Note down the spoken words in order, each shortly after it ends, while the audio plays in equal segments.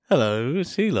Hello,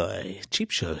 it's Eli.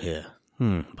 Cheap Show here.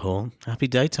 Paul, happy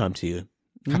daytime to you.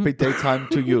 Happy daytime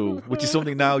to you, which is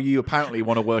something now you apparently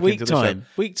want to work into the show.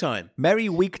 Week time. Merry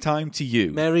week time to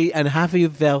you. Merry and happy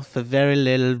wealth for very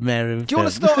little merry. Do you want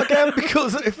to start again?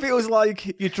 Because it feels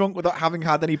like you're drunk without having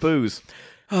had any booze.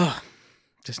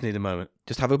 Just need a moment.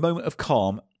 Just have a moment of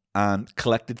calm and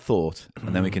collected thought,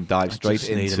 and then we can dive straight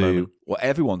into what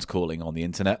everyone's calling on the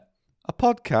internet a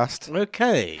podcast.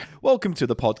 Okay. Welcome to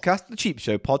the podcast, the Cheap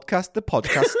Show podcast, the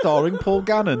podcast starring Paul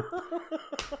Gannon.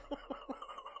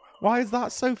 Why is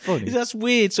that so funny? That's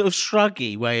weird, sort of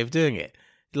shruggy way of doing it.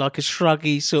 Like a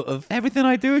shruggy sort of... Everything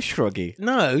I do is shruggy.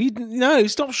 No,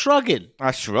 stop shrugging.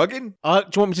 Shrugging? Do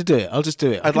you want me to do it? I'll just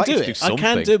do it. I'd like do to it. do something. I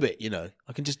can do it,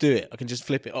 I can just do it. I can just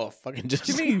flip it off. I can just...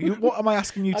 What do you mean? What am I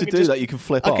asking you to do that you can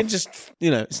flip off? I can just,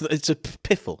 it's a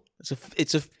piffle.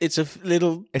 It's a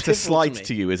little... It's a slight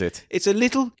to you, is it? It's a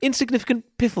little insignificant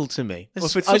piffle to me. Well,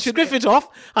 if it's I such an- scriff it off.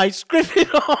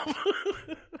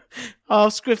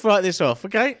 I'll scriff write this off,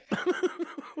 okay?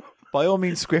 By all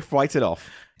means, scriff, write it off.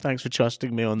 Thanks for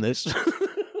trusting me on this.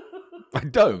 I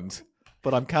don't,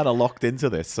 but I'm kind of locked into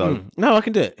this, so... No, I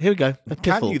can do it. Here we go. A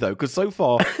Can piffle. you, though? Because so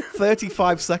far,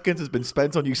 35 seconds has been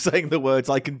spent on you saying the words,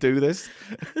 I can do this.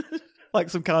 like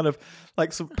some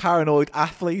paranoid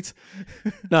athlete.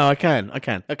 No, I can.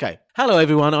 Okay. Hello,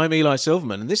 everyone. I'm Eli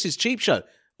Silverman, and this is Cheap Show.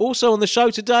 Also on the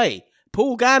show today,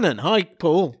 Paul Gannon. Hi,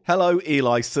 Paul. Hello,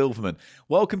 Eli Silverman.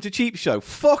 Welcome to Cheap Show.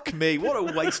 Fuck me, what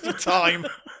a waste of time.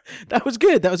 That was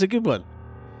good. That was a good one.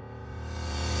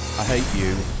 I hate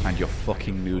you and your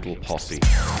fucking noodle posse.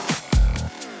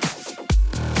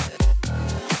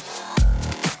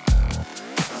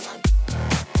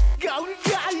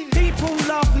 People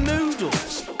love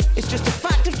noodles. It's just a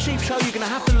fact of Cheap Show you're going to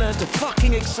have to learn to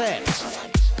fucking accept.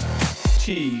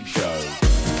 Cheap Show.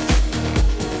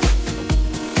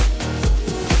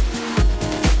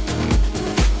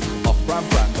 Off-brand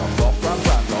brand off, off-brand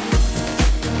brand off.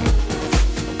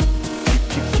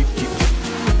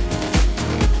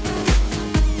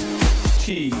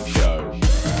 Cheap Show.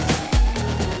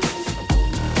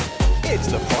 It's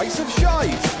the price of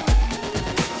shite.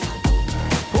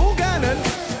 Paul Gannon.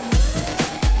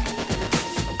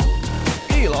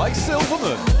 Eli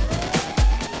Silverman.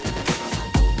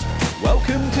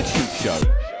 Welcome to Cheap Show.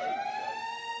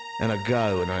 And I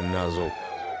go and I nuzzle.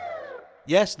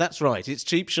 Yes, that's right. It's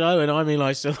Cheap Show, and I'm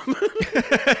Eli Silverman.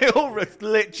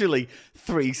 Literally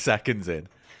 3 seconds in.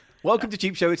 Welcome to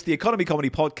Cheap Show. It's the economy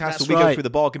comedy podcast That's where we go right. through the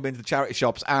bargain bins, the charity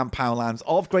shops and poundlands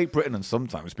of Great Britain and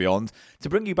sometimes beyond to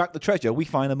bring you back the treasure we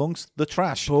find amongst the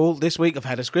trash. Paul, this week I've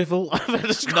had a scriffle.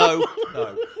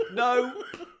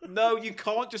 No, you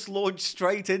can't just launch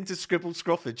straight into scribble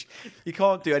scruffage. You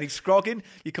can't do any scrogging,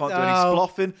 you can't do any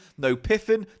sploffing, no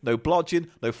piffing, no blodging,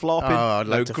 no flopping, I'd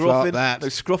no like to flop gruffing, that. no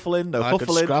scruffling, no I could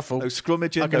huffling, scruffle. no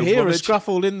scrummaging, I can no hear rummage. a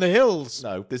scruffle in the hills.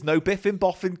 No, there's no biffing,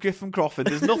 boffing, griffing, croffing.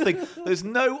 There's nothing.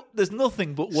 There's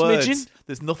nothing but words. Smidgen?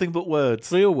 There's nothing but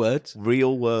words. Real words.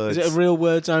 Real words. Is it a real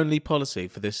words only policy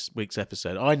for this week's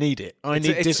episode? I need it. I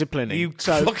need disciplining. You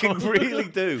So- fucking really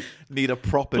do need a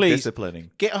proper Please,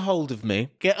 disciplining. Get a hold of me.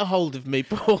 Get a hold of me,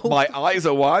 Paul. My eyes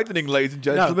are widening, ladies and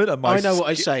gentlemen. No, and my I know what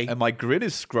I say. And my grin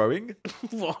is growing.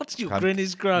 What? Your grin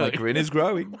is growing. My grin is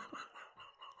growing.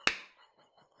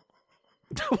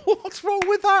 What's wrong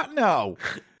with that now?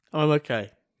 I'm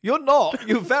okay. You're not.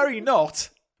 You're very not.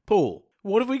 Paul,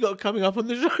 what have we got coming up on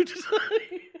the show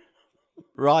today?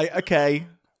 Right, okay.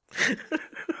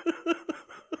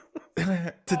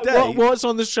 Today, What's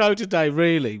on the show today,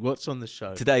 really? What's on the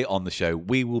show? Today on the show,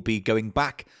 we will be going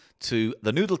back to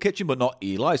the Noodle Kitchen, but not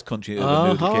Eli's country of the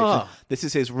Noodle Kitchen. This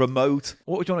is his remote.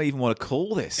 What would you even want to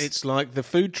call this? It's like the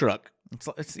food truck.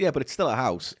 Yeah, but it's still a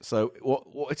house. So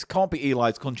it can't be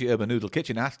Eli's Country Urban Noodle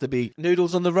Kitchen. It has to be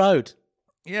Noodles on the Road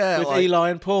with with Eli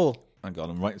and Paul. Hang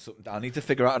on, I'm writing something down. I need to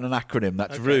figure out an acronym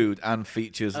that's rude and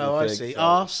features the Oh, I thing. see. So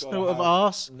Arse. gotta Know of have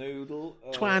arse? Noodle.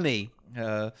 Twanny.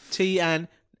 T and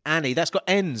Annie. That's got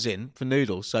N's in for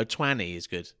noodles, so Twanny is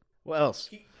good. What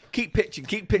else? Keep pitching.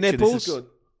 Nipples. This is good.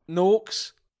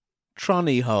 Norks.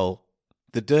 Trunny hole.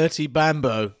 The dirty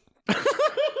bambo.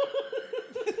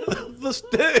 The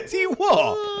dirty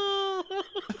what?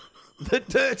 The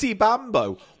dirty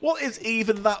bambo. What is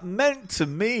even that meant to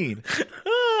mean?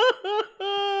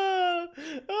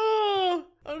 Oh,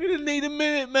 I'm going to need a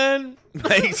minute, man.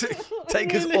 Mate,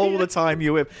 take us all the time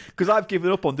you have, because I've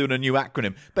given up on doing a new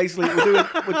acronym. Basically,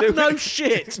 we're doing No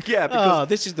shit. Yeah, because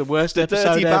this is the worst the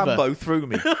episode dirty ever. bambo threw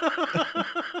me.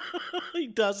 He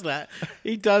does that.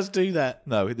 He does do that.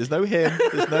 No, there's no him.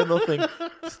 There's no nothing.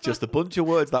 It's just a bunch of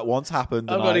words that once happened.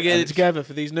 I've got to get it together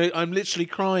for these new. I'm literally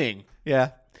crying.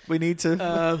 Yeah, we need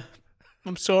to.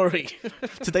 I'm sorry.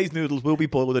 Today's noodles will be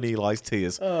boiled in Eli's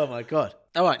tears. Oh, my God.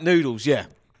 All right, noodles, yeah.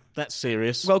 That's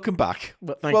serious. Welcome back.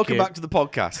 Thank Welcome you. back to the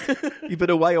podcast. You've been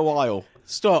away a while.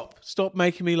 Stop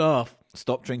making me laugh.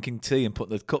 Stop drinking tea and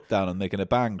putting the cup down and making a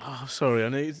bang. Oh, sorry, I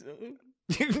need...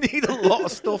 You need a lot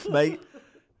of stuff, mate.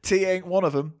 Tea ain't one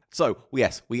of them. So,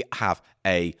 yes, we have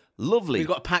a lovely... We've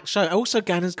got a packed show. Also,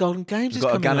 Gannon's Golden Games is We've got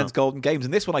a coming Gannon's up. Golden Games,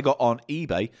 and this one I got on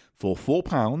eBay for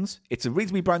 £4. It's a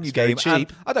reasonably brand new It's very game, cheap.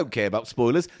 and I don't care about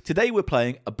spoilers. Today we're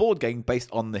playing a board game based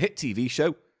on the hit TV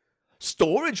show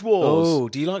Storage Wars. Oh,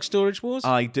 do you like Storage Wars?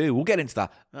 I do. We'll get into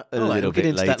that a all right, little we'll get bit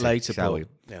into later, that later, shall Paul. we?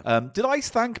 Yeah. Did I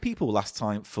thank people last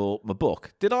time for my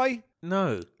book? Did I?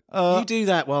 No. You do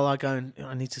that while I go and...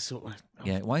 I need to sort of...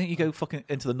 Yeah, why don't you go fucking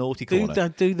into the naughty Do corner?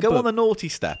 the Go book. on the naughty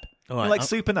step. All right, like I'll-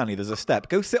 Super Nanny, there's a step.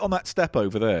 Go sit on that step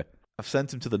over there. I've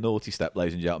sent him to the naughty step,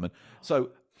 ladies and gentlemen. So,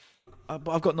 but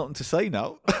I've got nothing to say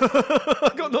now.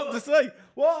 I've got nothing to say.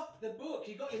 What? The book.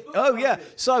 You got your book. Oh, yeah.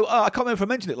 So, I can't remember if I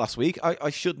mentioned it last week. I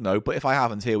should know, but if I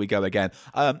haven't, here we go again.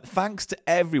 Thanks to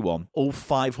everyone, all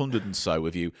 500 and so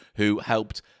of you, who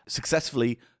helped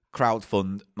successfully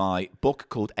crowdfund my book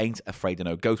called Ain't Afraid of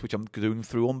No Ghost, which I'm doing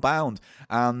through Unbound.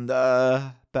 And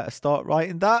better start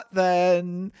writing that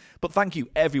then. But thank you,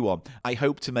 everyone. I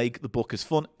hope to make the book as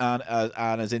fun and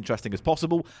as interesting as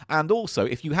possible. And also,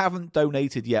 if you haven't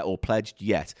donated yet or pledged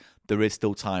yet, there is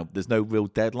still time. There's no real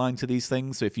deadline to these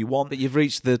things. So if you want... But you've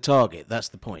reached the target. That's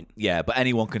the point. Yeah, but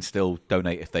anyone can still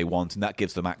donate if they want, and that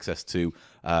gives them access to...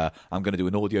 I'm going to do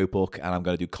an audio book, and I'm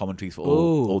going to do commentaries for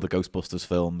all the Ghostbusters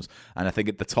films. And I think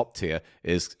at the top tier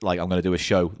is, like, I'm going to do a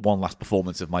show, one last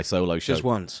performance of my solo show. Just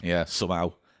once. Yeah,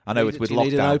 somehow. I know it's with do you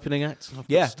need an lockdown. opening act? I've got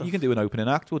Yeah, stuff. you can do an opening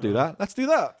act. We'll do that. Let's do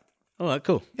that. All right,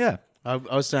 cool. Yeah. I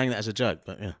was saying that as a joke,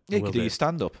 but yeah. Yeah, you can do your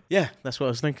stand-up. Yeah, that's what I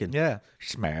was thinking. Yeah.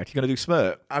 Smart. You're going to do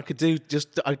smirt. I could do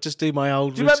I just do my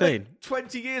old Do you routine. remember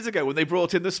 20 years ago when they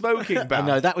brought in the smoking I ban?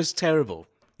 know, that was terrible.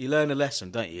 You learn a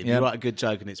lesson, don't you? If Yeah. you write a good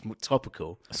joke and it's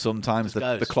topical. Sometimes the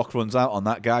goes. clock runs out on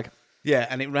that gag. Yeah,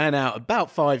 and it ran out about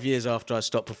 5 years after I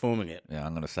stopped performing it. Yeah,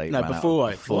 I'm going to say No, it ran out before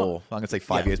I- before. what? I'm going to say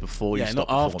 5 Yeah. years before you Yeah,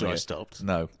 stopped not after performing I it. stopped.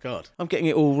 No. God, I'm getting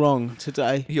it all wrong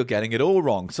today. You're getting it all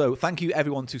wrong. So thank you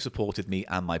everyone who supported me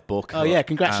and my book. Oh, yeah,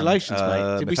 congratulations,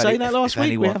 mate. Did we if say that last week? We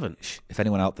anyone- haven't. If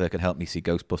anyone out there can help me see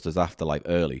Ghostbusters Afterlife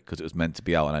early, because it was meant to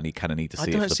be out and I kind of need to I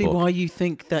see it for don't the see book. why you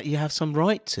think that you have some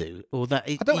right to, or that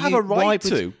I don't have a right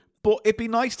to, but it'd be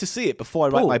nice to see it before I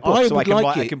write my book so I can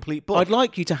write a complete book. I'd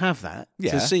like you to have that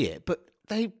Yeah. to see it, but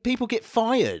people get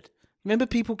fired. Remember,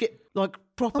 people get like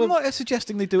proper I'm not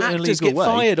suggesting they do it in a actors legal get way.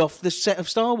 fired off the set of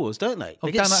Star Wars, don't they? Oh,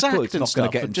 They get Dan sacked Aykroyd's and not stuff going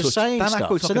to get for in just touch. saying Dan stuff.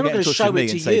 Aykroyd's So not they're going to not get in going to touch show with me it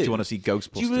to and say, you. "Do you want to see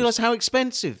Ghostbusters?" Do you realise how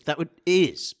expensive that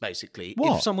is, basically?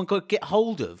 What? If someone could get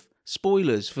hold of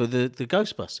spoilers for the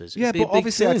Ghostbusters. Yeah, It'd be a but big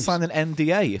obviously I'd thing. sign an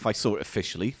NDA if I saw it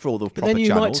officially for all the But proper then you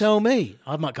channels. might tell me.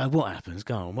 I might go, what happens?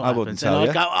 Go on, what I happens? wouldn't and tell I'd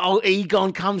you. go, oh,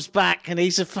 Egon comes back and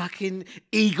he's a fucking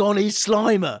Egon is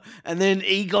Slimer. And then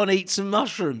Egon eats some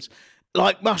mushrooms.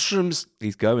 Like mushrooms.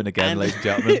 He's going again, And- ladies and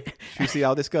gentlemen. Should we see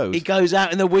how this goes? He goes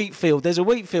out in the wheat field. There's a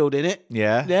wheat field in it.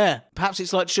 Yeah. Yeah. Perhaps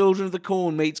it's like Children of the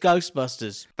Corn meets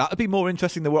Ghostbusters. That would be more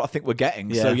interesting than what I think we're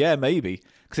getting. So, Yeah. yeah, maybe.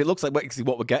 Because it looks like basically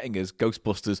what we're getting is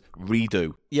Ghostbusters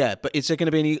redo. Yeah, but is there going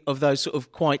to be any of those sort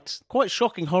of quite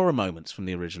shocking horror moments from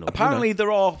the original? Apparently,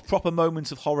 there are proper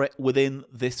moments of horror within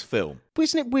this film. But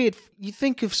isn't it weird? You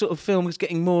think of sort of films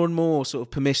getting more and more sort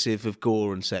of permissive of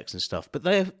gore and sex and stuff, but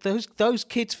those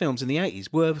kids' films in the 80s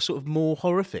were sort of more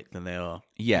horrific than they are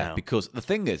Yeah, now. because the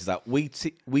thing is that we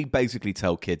basically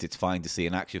tell kids it's fine to see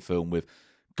an action film with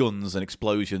guns and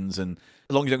explosions, and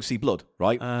as long as you don't see blood,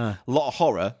 right? A lot of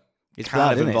horror. It's kind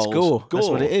blood, of isn't it? It's involves gore. That's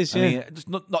what it is, I yeah. mean, just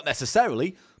not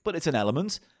necessarily, but it's an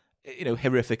element. You know,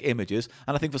 horrific images,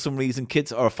 and I think for some reason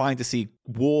kids are fine to see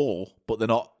war, but they're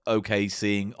not okay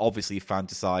seeing obviously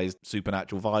fantasized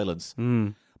supernatural violence.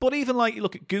 But even like you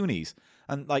look at Goonies,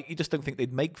 and like you just don't think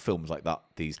they'd make films like that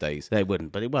these days. They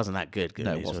wouldn't, but it wasn't that good.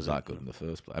 No, it Goonies, wasn't was that good in the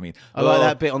first place. I mean, I like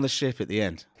that bit on the ship at the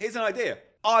end. Here's an idea.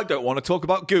 I don't want to talk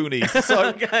about Goonies,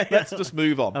 so let's just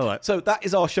move on. All right. So that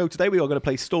is our show today. We are going to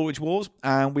play Storage Wars,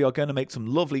 and we are going to make some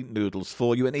lovely noodles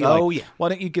for you. And Eli, Oh, yeah. why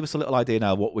don't you give us a little idea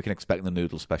now what we can expect in the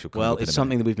noodle special? coming Well, up in it's a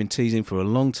something that we've been teasing for a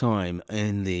long time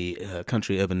in the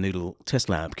Country Urban Noodle Test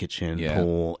Lab kitchen, Yeah.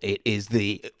 Paul. It is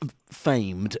the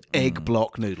famed egg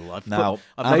block noodle. I've Now,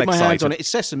 I've I'm laid my hands excited. on it. It's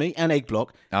sesame and egg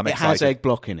block. I'm it has excited. egg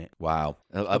block in it. Wow.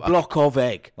 A block of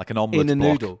egg. Like an omelette in a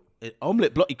block. noodle.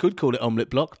 Omelette block. You could call it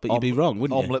omelette block, but you'd be wrong,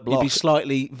 wouldn't you? omelette You'd be block.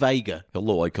 slightly vaguer.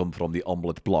 Hello, I come from the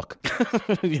omelette block.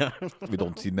 Yeah. We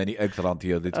don't see many eggs around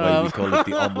here. That's why we call it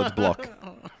the omelette block.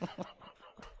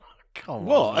 Come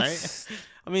What? on, mate.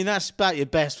 I mean, that's about your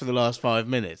best for the last 5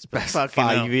 minutes. But Best fucking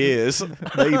 5 hell. years,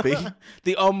 maybe.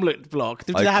 The omelette block.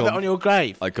 Did I you have it come- on your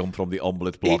grave? I come from the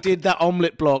omelette He block. did that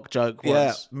omelette block joke Yeah,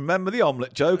 once. remember the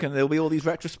omelette joke, and there'll be all these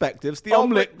retrospectives. The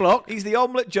Omelette block. He's the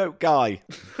omelette joke guy.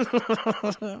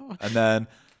 And then,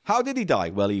 how did he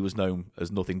die? Well, he was known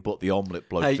as nothing but the omelette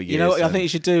bloke Hey, for years. you know what I and- think you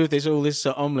should do with this all this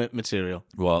omelette material?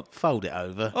 What? Fold it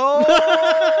over. Oh!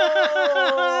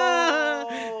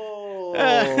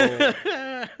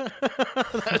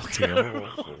 Fucking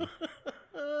awful.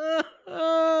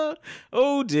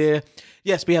 Oh dear.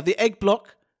 Yes, we have the egg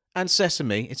block and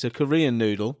sesame. It's a Korean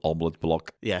noodle. Omelette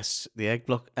block. Yes, the egg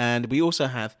block. And we also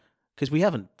have, because we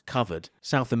haven't covered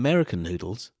South American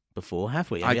noodles before, have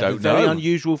we? And I we have don't a very know.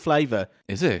 unusual flavour.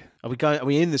 Is it? Are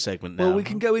we in the segment now? Well, we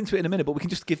can go into it in a minute, but we can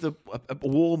just give a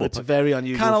warm up. It's a very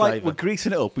unusual Kind of like flavour. we're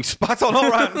greasing it up. We spat on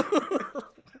our hand,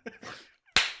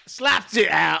 Slapped it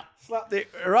out. slapped it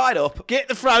right up. Get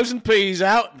the frozen peas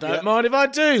out. Don't Yeah. mind if I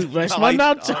do. Rest my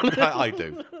nuts on it. I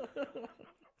do.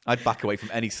 I'd back away from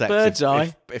any sex. Bird's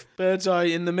eye. If Bird's eye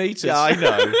in the meters. yeah, I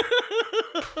know.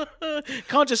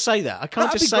 Can't just say that. I can't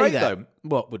That'd just be say great, that. though.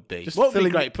 What would be? Just what would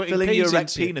filling, be great? Putting filling peas your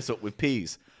erect into penis up with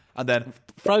peas, and then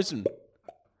frozen.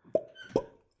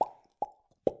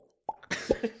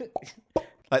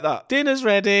 like that. Dinner's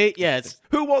ready. Yes.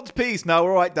 Who wants peas? No, all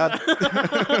right, Dad.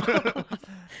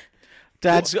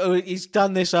 Dad's he's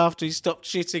done this after he stopped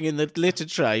shitting in the litter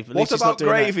tray. At What least he's not about doing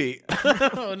gravy?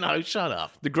 that. Oh no! Shut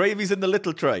up. The gravy's in the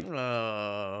little tray.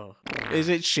 Oh, is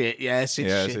it shit? Yes, it's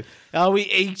Yeah, shit. it's- Are we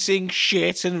eating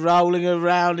shit and rolling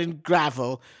around in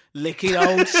gravel, licking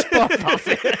old spoff off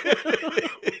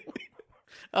it?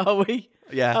 Are we?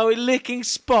 Yeah. Are we licking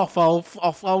spoff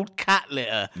off old cat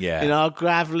litter? Yeah. In our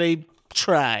gravelly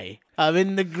tray. I'm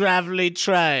in the gravelly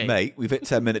tray. Mate, we've hit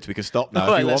 10 minutes. We can stop now All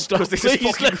if right, you let's want. stop. 'cause this is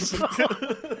Please, fucking- let's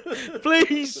stop.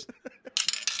 Please.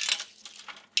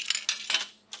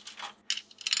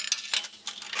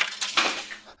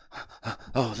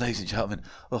 Oh, ladies and gentlemen,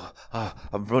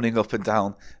 I'm running up and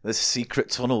down the secret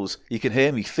tunnels. You can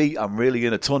hear me feet. I'm really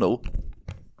in a tunnel.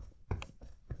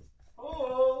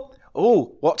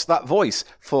 Oh, what's that voice?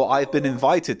 For I've been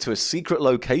invited to a secret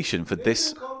location for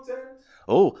this.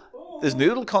 Oh, there's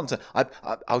noodle content.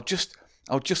 I'll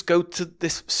just go to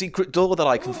this secret door that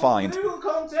I can find. Noodle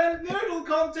content.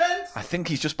 I think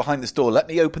he's just behind this door. Let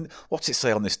me open. What's it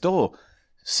say on this door?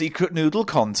 Secret noodle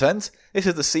content. This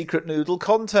is the secret noodle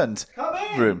content Come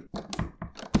in. room.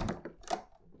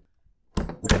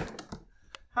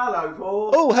 Hello,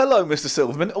 Paul. Oh, hello, Mr.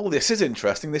 Silverman. Oh, this is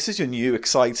interesting. This is your new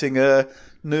exciting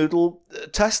noodle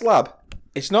test lab.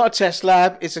 It's not a test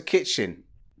lab, it's a kitchen.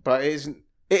 But it isn't.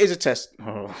 It is a test.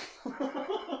 Oh.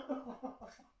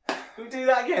 Can we do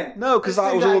that again? No, 'cause Let's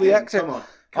that do was all the again. exit. Come on.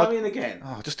 Come in again.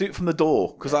 Oh, just do it from the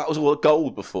door, because that was all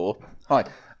gold before. Hi,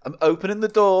 I'm opening the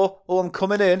door. Oh, I'm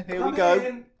coming in. Here we go.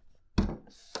 In.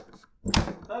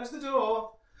 Close the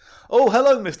door. Oh,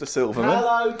 hello, Mr. Silverman.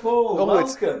 Hello, Paul. Oh,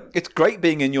 Welcome. it's great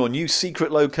being in your new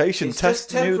secret location. It's test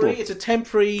just temporary. noodle. It's a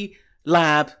temporary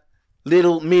lab,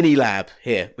 little mini lab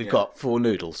here. We've got 4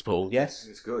 noodles, Paul. Yes?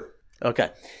 It's good. Okay.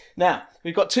 Now,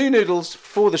 we've got 2 noodles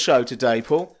for the show today,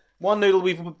 Paul. One noodle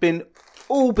we've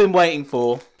all been waiting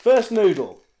for. First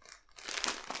noodle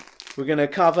we're going to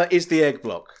cover is the egg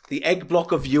block. The egg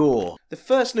block of yore. The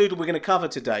first noodle we're going to cover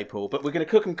today, Paul, but we're going to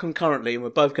cook them concurrently and we're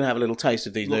both going to have a little taste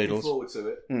of these noodles. Looking forward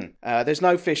to it. There's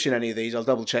no fish in any of these. I'll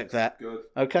double check that. Good.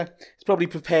 Okay. It's probably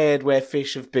prepared where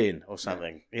fish have been or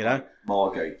something, you know?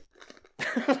 Margate.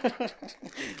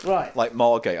 Right. Like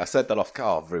Margate. I said that off.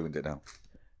 Oh, I've ruined it now.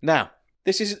 Now,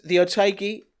 this is the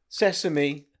Otegi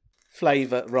sesame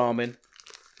flavour ramen.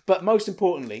 But most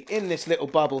importantly, in this little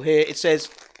bubble here, it says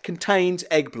contains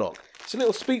egg block. It's a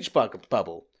little speech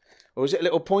bubble. Or is it a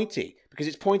little pointy? Because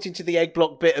it's pointing to the egg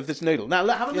block bit of this noodle. Now,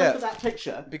 have a look Yeah. at that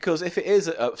picture. Because if it is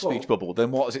a speech bubble,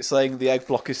 then what is it saying? The egg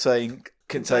block is saying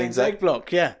contains egg. egg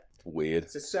block, yeah. Weird.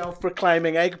 It's a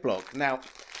self-proclaiming egg block. Now,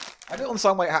 I don't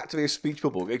understand why it had to be a speech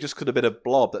bubble. It just could have been a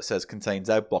blob that says contains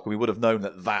egg block, and we would have known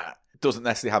that doesn't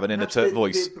necessarily have an inner perhaps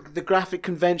voice. The graphic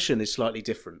convention is slightly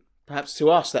different. Perhaps to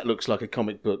us that looks like a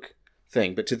comic book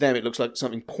thing, but to them it looks like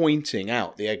something pointing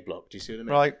out the egg block. Do you see what I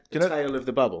mean? Right. The Do you know- tail of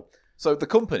the bubble. So the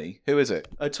company, who is it?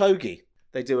 Otogi.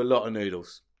 They do a lot of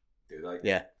noodles. Do they?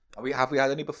 Yeah. Have we had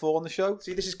any before on the show?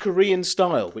 See, this is Korean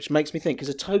style, which makes me think,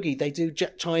 because Otogi, they do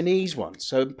Chinese ones,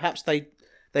 so perhaps they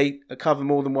cover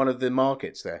more than one of the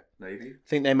markets there. Maybe. I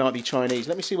think they might be Chinese.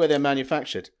 Let me see where they're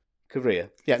manufactured. Korea.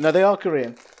 Yeah, no, they are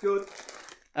Korean. Good.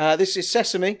 This is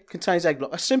sesame, contains egg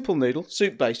block. A simple noodle,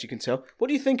 soup-based, you can tell. What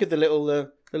do you think of the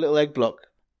little egg block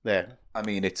there? I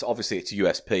mean, it's obviously it's a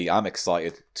USP. I'm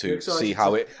excited You're to excited see how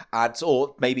to- it adds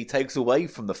or maybe takes away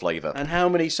from the flavour. And how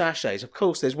many sachets? Of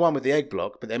course, there's one with the egg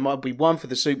block, but there might be one for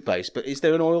the soup base. But is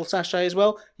there an oil sachet as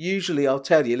well? Usually, I'll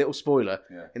tell you, a little spoiler,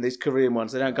 in these Korean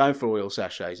ones, they don't go for oil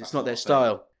sachets. It's not their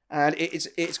style. And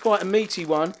it's quite a meaty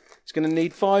one. It's going to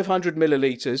need 500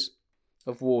 millilitres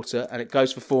of water, and it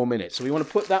goes for 4 minutes. So we want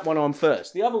to put that one on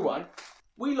first. The other one,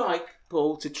 we like,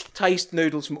 Paul, to taste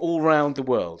noodles from all around the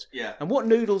world. Yeah. And what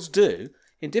noodles do,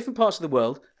 in different parts of the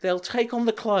world, they'll take on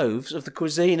the cloves of the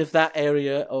cuisine of that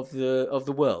area of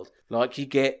the world. Like you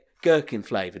get gherkin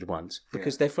flavoured ones,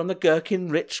 because they're from the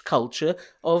gherkin-rich culture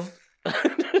of...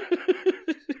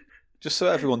 Just so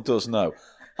everyone does know,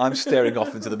 I'm staring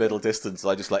off into the middle distance.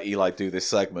 I just let Eli do this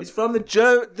segment. It's from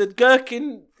the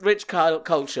gherkin-rich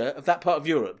culture of that part of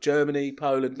Europe, Germany,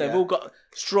 Poland. They've all got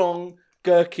strong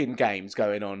gherkin games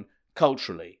going on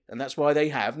culturally, and that's why they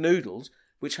have noodles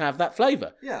which have that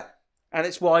flavour. Yeah. And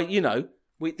it's why, you know,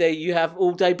 you have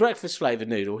all-day breakfast flavoured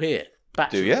noodle here.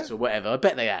 Do you? Or whatever. I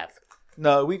bet they have.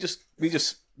 No, we just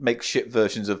make shit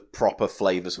versions of proper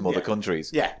flavours from other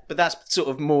countries. Yeah, but that's sort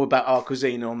of more about our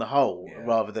cuisine on the whole,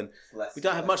 rather than... we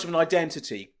don't have much of an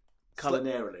identity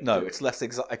culinarily. No, it's less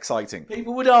exciting.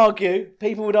 People would argue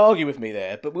with me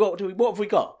there, but what have we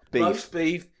got? Beef. Roast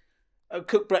beef,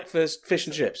 cooked breakfast, fish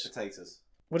and chips. Potatoes.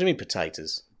 What do you mean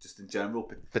potatoes? Just in general.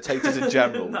 Potatoes in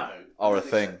general are a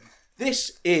thing.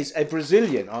 This is a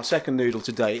Brazilian. Our second noodle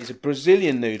today is a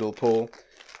Brazilian noodle, Paul,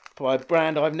 by a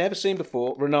brand I've never seen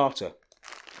before, Renata.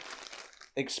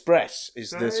 Express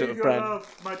is the sort of brand.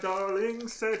 Love, my darling,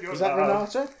 save your Is that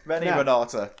love. Renata? Rennie Now,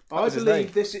 Renata. I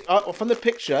believe this is... from the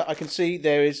picture, I can see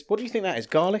there is... What do you think that is?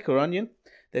 Garlic or onion?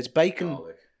 There's bacon.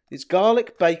 Garlic. It's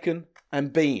garlic, bacon,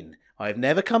 and bean. I have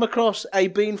never come across a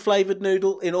bean-flavoured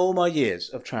noodle in all my years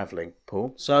of travelling,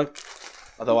 Paul. So...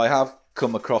 Although I have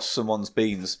come across someone's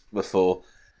beans before.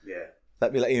 Yeah.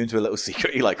 Let me let you into a little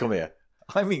secret. Eli, come here.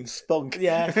 I mean stunk.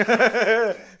 Yeah.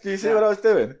 Do you see what I was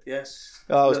doing? Yes.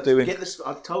 I was doing...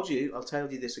 I'll tell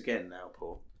you this again now,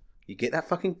 Paul. You get that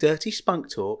fucking dirty spunk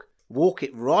talk, walk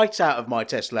it right out of my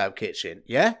test lab kitchen,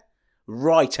 yeah?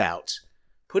 Right out.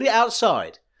 Put it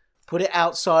outside. Put it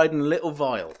outside in a little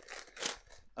vial.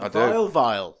 I do.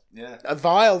 Vial. Yeah. A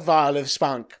vial of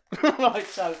spunk. Right,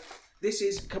 so this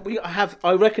is...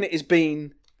 I reckon it is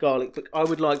bean garlic, but I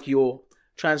would like your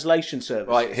translation service.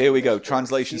 Right, here we go.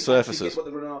 Translation surfaces. Get what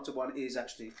the Renata one is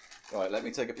actually. Right, let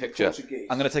me take a picture. Portuguese.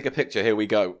 I'm going to take a picture. Here we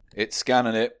go. It's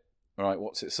scanning it. All right,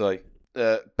 what's it say?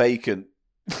 Bacon.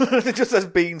 It just says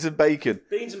beans and bacon.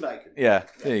 Beans and bacon. Yeah,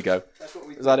 there you go. That's what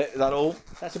we. Is that it? Is that all?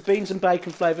 That's a beans and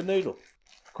bacon flavoured noodle.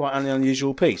 Quite an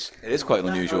unusual piece. It is quite an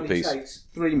unusual That only piece. takes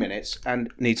 3 minutes and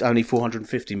needs only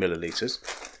 450 millilitres.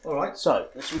 All right, so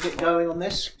let's get going on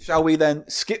this. Shall we then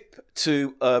skip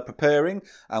to preparing,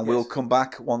 and we'll come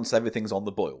back once everything's on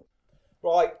the boil?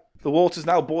 Right. The water's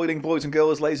now boiling, boys and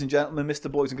girls, ladies and gentlemen,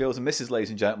 Mr. Boys and Girls and Mrs.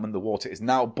 Ladies and Gentlemen. The water is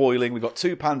now boiling. We've got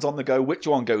 2 pans on the go. Which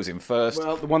one goes in first?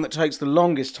 Well, the one that takes the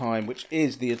longest time, which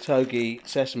is the Otogi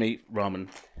sesame ramen.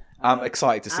 I'm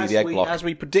excited to see the egg block. As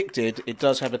we predicted, it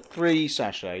does have a 3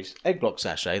 sachets. Egg block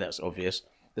sachet, that's obvious.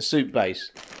 The soup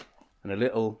base. And a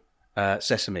little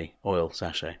sesame oil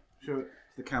sachet. Show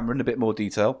the camera in a bit more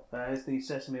detail. There's the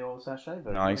sesame oil sachet.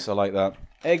 Very Nice, I like that.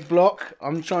 Egg block.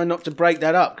 I'm trying not to break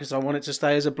that up because I want it to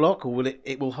stay as a block, or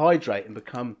it will hydrate and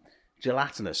become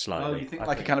gelatinous slightly. Oh, you think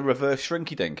like a kind of reverse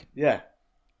shrinky dink? Yeah.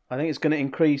 I think it's going to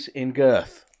increase in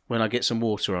girth when I get some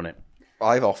water on it.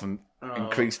 I've often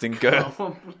increased in girth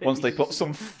Oh, once they put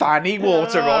some fanny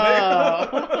water on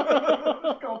it.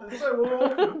 God, it's so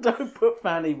awful. Don't put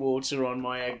fanny water on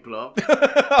my egg block.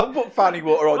 I'll put fanny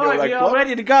water on Right, your egg we are block.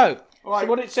 ready to go. Right. So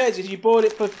what it says is you boil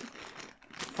it for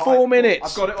 4 minutes.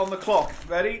 I've got it on the clock.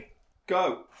 Ready?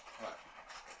 Go.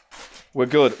 We're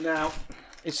good. Now,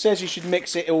 it says you should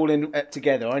mix it all in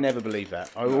together. I never believe that.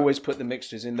 I always put the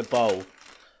mixtures in the bowl.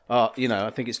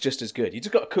 I think it's just as good. You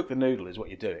just got to cook the noodle is what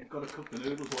you're doing. Got to cook the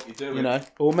noodles. What you doing? You know,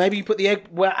 or maybe you put the egg.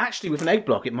 Well, actually, with an egg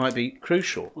block, it might be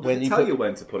crucial When you tell you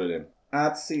when to put it in.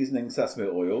 Add seasoning sesame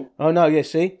oil. Oh no! Yeah,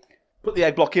 see. Put the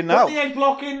egg block in now. Put the egg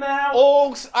block in now.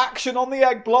 All action on the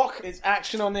egg block. It's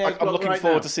action on the egg block. I'm looking right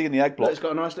forward now. to seeing the egg Look, block. it's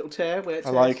got a nice little tear where it I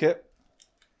says- like it.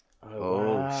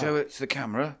 Oh, wow. Show it to the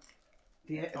camera.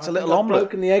 It's a little omelette. I've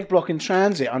broken the egg block in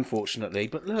transit, unfortunately.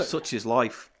 But look, Such is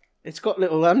life. it's got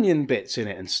little onion bits in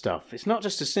it and stuff. It's not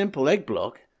just a simple egg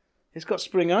block. It's got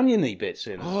spring oniony bits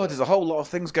in it. Oh, there's a whole lot of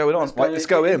things going on. Right, let's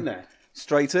go in. there.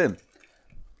 Straight in.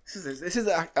 This is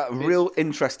a real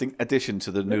interesting addition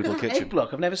to the noodle Look at that kitchen. egg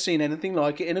block. I've never seen anything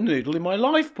like it in a noodle in my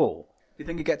life, Paul. Do you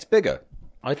think it gets bigger?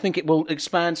 I think it will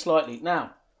expand slightly.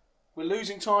 Now, we're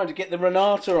losing time to get the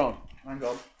Renata on. Hang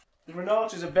on. The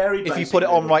Renatas are very basic. If you put it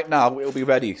on noodle. right now, it'll be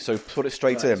ready. So put it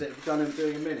straight Right, in. so we've done it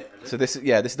doing a minute. So this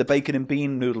is the bacon and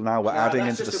bean noodle now. We're adding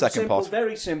That's into the just a second simple, pot.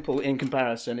 Very simple in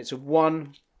comparison. It's a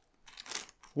one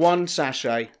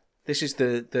sachet. This is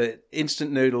the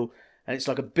instant noodle, and it's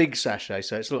like a big sachet,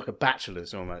 so it's like a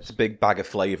bachelor's almost. Big bag of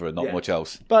flavour and not Yeah. much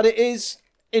else. But it is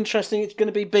interesting. It's going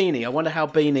to be beanie. I wonder how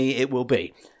beanie it will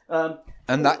be.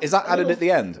 And that is that added at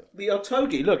the end? The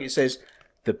otogi, look, it says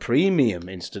the premium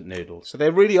instant noodle. So they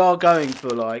really are going for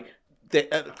like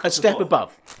a step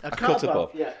above. A cut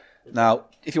above. Yeah. Now,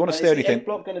 if you want to Is stir the anything, egg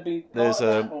block going to be there's part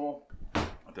of a- that, or I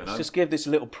don't let's just give this a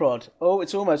little prod. Oh,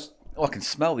 it's almost. I can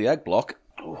smell the egg block.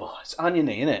 Oh, it's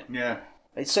oniony, isn't it? Yeah.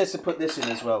 It says to put this in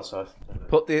as well, so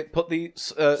Put the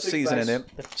seasoning in.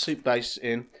 The soup base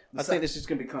in. I think this is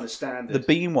going to be kind of standard. The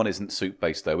bean one isn't soup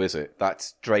based though, is it?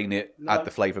 That's drain it, No. add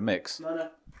the flavour mix. No,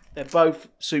 they're both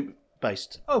soup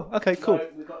based. Oh, okay, cool. No,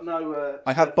 we've got no.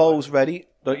 I have bowls ready.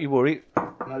 Don't you worry.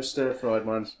 No stir fried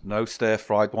ones. No stir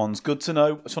fried ones. Good to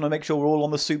know. Just want to make sure we're all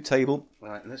on the soup table.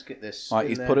 Right, let's get this. Right, in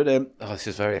he's there. put it in. Oh, this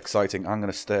is very exciting. I'm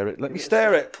going to stir it. Let me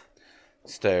stir it.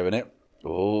 Stirring it.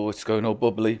 Oh, it's going all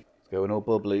bubbly. It's going all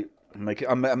bubbly. I'm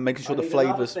making sure the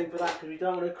flavours. Thing for that because we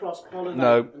don't want to cross pollinate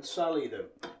No. and sully them.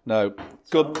 No.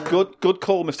 Good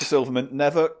call, Mr. Silverman.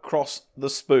 Never cross the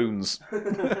spoons.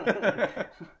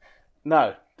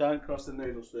 No, don't cross the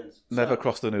noodle spoons. Never So,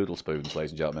 cross the noodle spoons,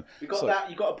 ladies and gentlemen. You got So- that.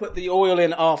 You got to put the oil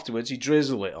in afterwards. You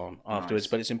drizzle it on afterwards,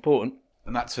 but it's important.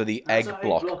 And that's for the That's egg our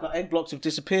block. Our egg blocks have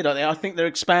disappeared, aren't they? I think they're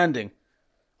expanding.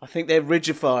 I think they're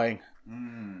rigifying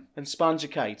and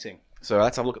spongicating. So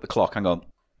let's have a look at the clock. Hang on.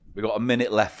 We've got a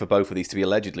minute left for both of these to be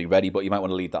allegedly ready, but you might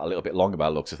want to leave that a little bit longer by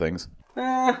the looks of things.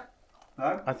 I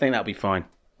think that'll be fine.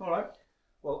 All right.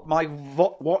 Well, my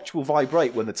watch will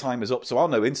vibrate when the time is up, so I'll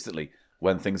know instantly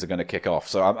when things are going to kick off.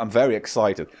 So I'm very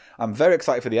excited. I'm very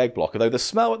excited for the egg block, although the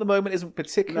smell at the moment isn't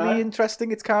particularly No.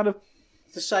 interesting. It's kind of...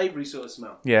 It's a savoury sort of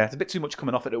smell. Yeah, it's a bit too much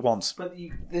coming off it at once. But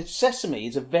the sesame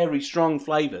is a very strong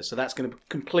flavour, so that's going to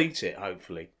complete it,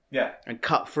 hopefully. Yeah. And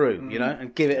cut through, you know,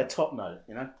 and give it a top note,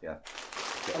 you know. Yeah.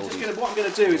 What I'm going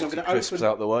to do is I'm going to Crisps open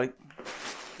out the way.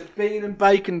 the bean and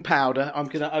bacon powder. I'm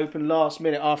going to open last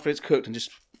minute after it's cooked and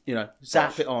just, you know,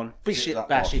 zap it on. Bish it, that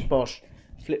bash it, bosh.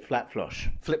 Flip, flap, flosh.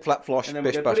 Flip, flap, flosh, And then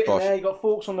we're bish, going to bash, put it in bosh. there. You've got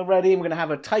forks on the ready, and we're going to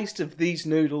have a taste of these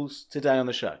noodles today on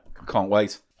the show. Can't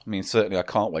wait. I mean, certainly I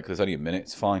can't wait because there's only a minute.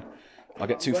 It's fine. I'll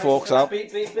get two forks out.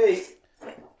 Beep, beep, beep.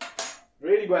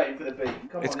 Really waiting for the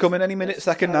beep. Come It's on, coming any minute,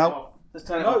 second now. Let's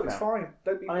turn it off now. fine.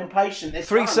 Don't be... I'm impatient. It's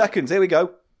 3 done. seconds. Here we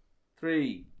go.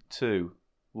 3. 2,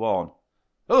 1.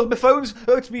 Oh, my phone's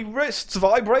hurts me wrists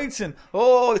vibrating.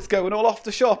 Oh, it's going all off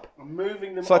the shop. I'm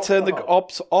moving them So I off turn the hob.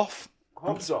 hobs off.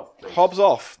 Hobs off. please. Hobs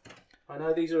off. I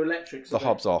know these are electrics. The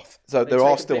hobs off. So they take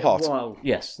are a still bit of hot. while.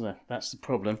 Yes, no, that's the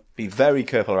problem. Be very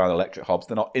careful around electric hobs.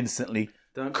 They're not instantly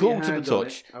Don't put cool your to the hand on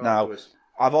touch. it. Oh, Now, afterwards.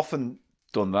 I've often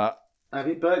done that. Have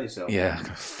you burnt yourself? Yeah, I'm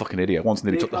a fucking idiot. Once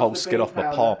nearly Here took the comes whole skin bean off my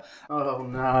powder. palm. Oh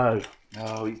no!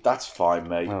 No, that's fine,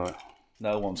 mate. Oh.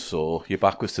 No one saw. Your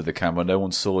back was to the camera. No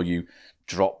one saw you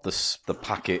drop the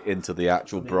packet into the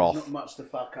actual There's broth. not much to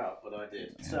fuck up, but I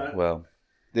did. So Well,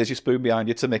 there's your spoon behind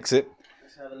you to mix it.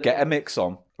 let's have a Get a look. mix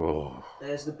on. Oh,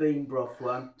 There's the bean broth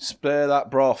one. spare that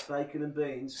broth. Bacon and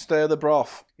beans. Stir the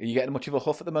broth. Are you getting much of a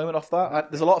huff at the moment off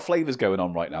that? There's a lot of flavours going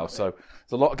on right now, so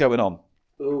there's a lot going on.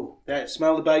 Ooh, there,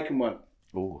 smell the bacon one.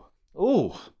 Ooh.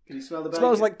 Ooh. Can you smell the It bacon?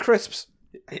 smells like crisps.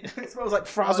 It smells like I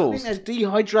think frazzles. there's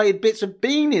dehydrated bits of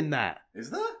bean in that. Is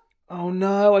there? Oh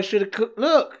no, I should have cooked.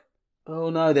 Look. Oh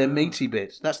no, they're meaty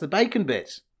bits. That's the bacon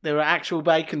bits. There are actual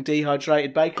bacon,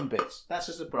 dehydrated bacon bits. That's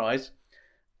a surprise.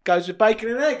 Goes with bacon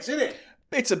and eggs, isn't it?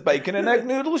 It's a bacon and egg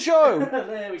noodle show.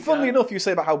 There we Funnily go. enough, you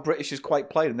say about how British is quite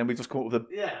plain, and then we've just come up with a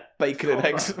Yeah. bacon and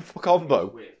Combo. eggs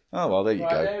combo. Oh, well, there you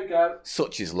Right, go. there we go.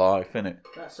 Such is life, isn't it?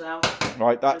 That's out.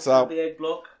 Right, that's Let's have out. the egg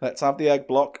block. Let's have the egg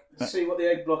block. Let's see what the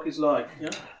egg block is like. Yeah?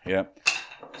 Yeah.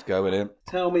 It's going in.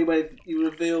 Tell me when you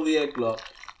reveal the egg block.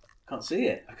 Can't see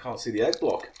it. I can't see the egg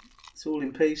block. It's all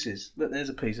in pieces. Look, there's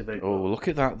a piece of egg Oh, block. look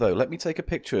at that, though. Let me take a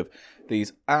picture of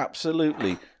these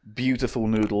absolutely beautiful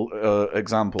noodle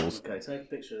examples. Okay, take a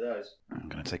picture of those. I'm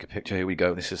going to take a picture. Here we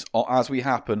go. This is as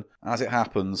it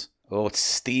happens. Oh, it's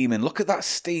steaming. Look at that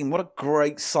steam. What a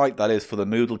great sight that is for the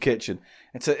noodle kitchen.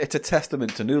 It's a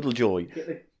testament to noodle joy.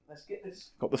 Let's get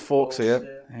this. Got the forks here.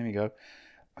 There we go.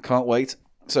 I can't wait.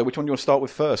 So which one do you want to start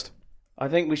with first? I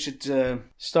think we should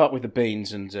start with the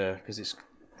beans, and because it's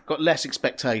got less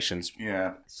expectations.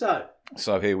 Yeah.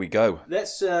 So here we go.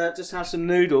 let's just have some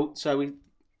noodle.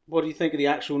 What do you think of the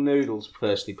actual noodles,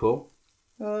 firstly, Paul?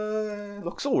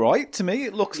 Looks all right to me.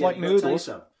 It looks Yeah, like you've got to taste noodles.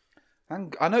 some.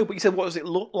 I know, but you said, what does it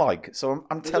look like? So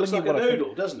I'm It telling looks you like what a I think.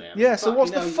 noodle, doesn't it? I Yeah, mean, so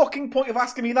what's the hell, fucking point of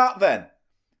asking me that then?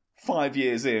 5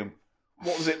 years in.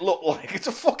 What does it look like? It's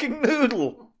a fucking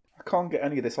noodle. I can't get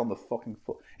any of this on the fucking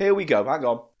foot. Here we go, hang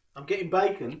on. I'm getting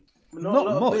bacon. But Not not a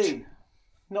lot much. Of bean.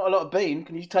 Not a lot of bean.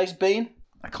 Can you taste bean?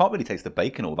 I can't really taste the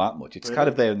bacon all that much. It's Really? kind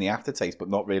of there in the aftertaste, but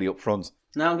not really up front.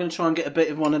 Now I'm going to try and get a bit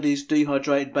of one of these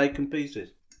dehydrated bacon pieces.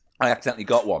 I accidentally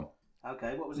got one.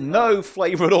 Okay, what was it? No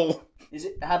flavour at all. Is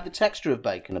it have the texture of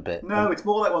bacon a bit? No, it's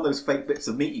more like one of those fake bits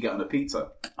of meat you get on a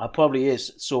pizza. It probably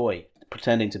is soy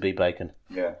pretending to be bacon.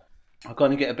 Yeah. I've got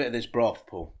to get a bit of this broth,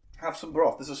 Paul. Have some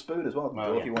broth. There's a spoon as well.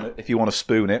 Oh, yeah. If you want to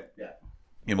spoon it, Yeah.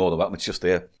 you're more than welcome. It's just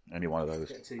here. Any one of those.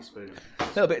 Get a teaspoon. A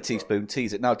little bit of teaspoon.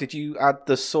 Tease it. Now, did you add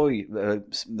the soy,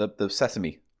 the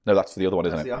sesame? No, that's the other one,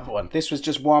 isn't That's it? the other one. This was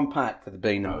just one pack for the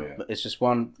bean. Oh, yeah. It's just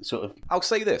one sort of. I'll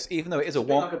say this, even though it is a It's a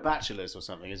bit one. like a bachelor's or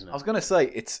something, isn't it? I was going to say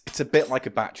it's a bit like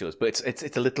a bachelor's, but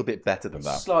it's a little bit better than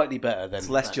that. Slightly better than. It's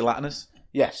less Bachelor's. gelatinous.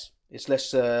 Yes, it's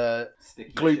less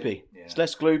gloopy. Yeah. It's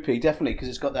less gloopy, definitely, because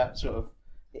it's got that sort of.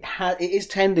 It is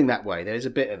tending that way. There is a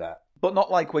bit of that. But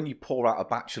not like when you pour out a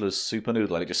bachelor's super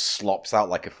noodle and it just slops out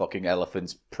like a fucking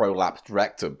elephant's prolapsed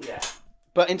rectum. Yeah.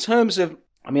 But in terms of,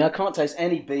 I mean, I can't taste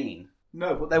any bean.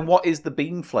 No, but then what is the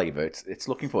bean flavour it's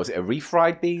looking for? Is it a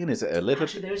refried bean? Is it a liver?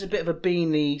 Actually, there is a bit of a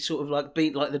beany sort of like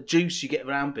bean, like the juice you get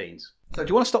around beans. So do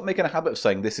you want to stop making a habit of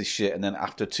saying this is shit and then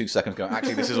after 2 seconds going,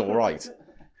 actually, this is all right?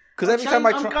 Because every time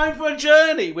I I'm try... going for a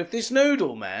journey with this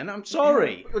noodle, man. I'm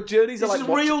sorry. Your journeys are This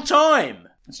like... is real time.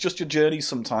 It's just your journeys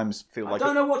sometimes feel I like...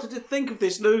 don't know what to think of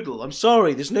this noodle. I'm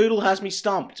sorry. This noodle has me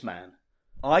stumped, man.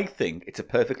 I think it's a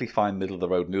perfectly fine middle of the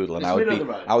road noodle, and It's middle of the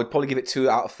road. I would probably give it 2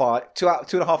 out of 5,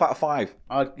 2.5 out of 5.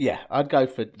 I'd go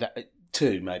for that,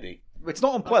 2 maybe. It's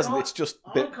not unpleasant. I It's just a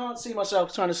I bit, can't see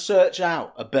myself trying to search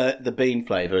out the bean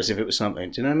flavour as if it was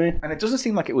something. Do you know what I mean? and it doesn't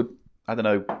seem like it would, I don't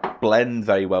know, blend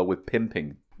very well with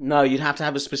pimping. No, you'd have to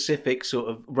have a specific sort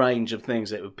of range of things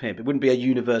that would pimp. It wouldn't be a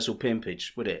universal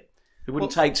pimpage, would it? It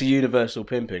wouldn't take to universal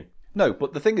pimping. No,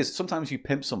 but the thing is, sometimes you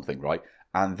pimp something, right,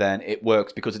 and then it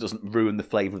works because it doesn't ruin the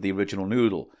flavour of the original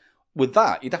noodle. With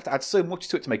that, you'd have to add so much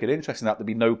to it to make it interesting that there'd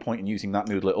be no point in using that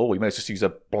noodle at all. You may as well just use a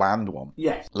bland one.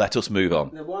 Yes. Let us move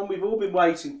on. The one we've all been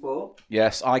waiting for.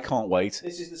 Yes, I can't wait.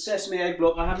 This is the sesame egg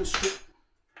block. I haven't.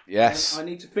 Yes. I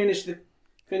need to finish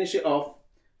it off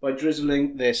by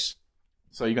drizzling this.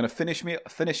 So you're going to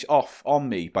finish off on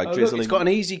me by Oh, drizzling... look, it's got an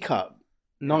easy cut.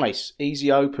 Nice,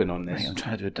 easy open on this. Mate, I'm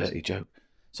trying to do a dirty joke.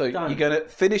 So Don't. you're going to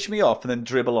finish me off and then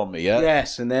dribble on me, yeah?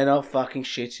 Yes, and then I'll fucking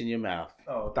shit in your mouth.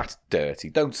 Oh, that's dirty.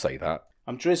 Don't say that.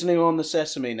 I'm drizzling on the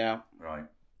sesame now. Right.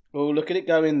 Oh, look at it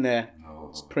go in there. Oh.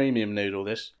 It's premium noodle,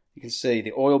 this. You can see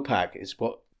the oil pack is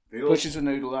what pushes the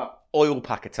noodle up. Oil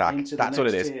pack attack. Into the That's what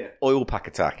it next is. tier. Oil pack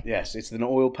attack. Yes, it's an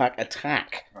oil pack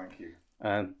attack. Thank you.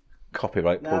 Now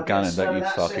Copyright Paul Gannon, don't you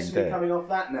that fucking sesame dare. coming off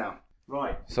that now.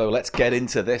 Right. So let's get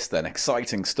into this then.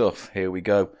 Exciting stuff. Here we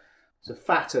go. It's a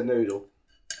fatter noodle.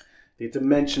 The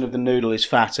dimension of the noodle is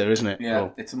fatter, isn't it?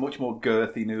 Paul? it's a much more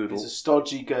girthy noodle. It's a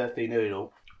stodgy, girthy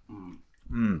noodle.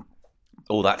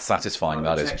 Oh, that's satisfying,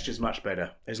 that the is. texture's much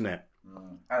better, isn't it?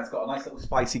 And it's got a nice little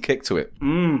spicy kick to it.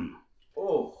 Mmm.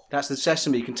 Oh, That's the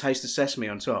sesame. You can taste the sesame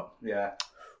on top. yeah.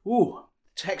 Ooh.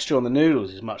 Texture on the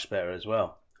noodles is much better as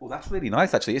well. Oh, that's really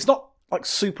nice, actually. It's not, like,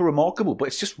 super remarkable, but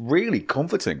it's just really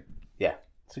comforting. Yeah.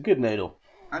 It's a good noodle.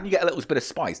 And you get a little bit of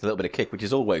spice, a little bit of kick, which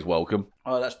is always welcome.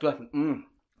 Oh, that's definitely.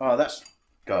 Oh, that's.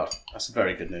 God. That's a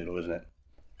very good noodle, isn't it?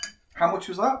 How much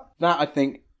was that? That, I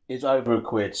think, is over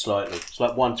 £1 slightly. It's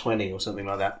like 120 or something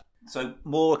like that. So,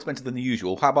 more expensive than the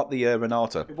usual. How about the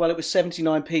Renata? Well, it was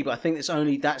 79p, but I think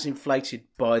that's inflated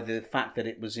by the fact that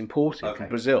it was imported Okay. from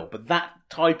Brazil. But that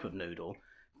type of noodle,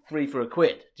 3 for £1.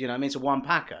 Do you know what I mean? It's a one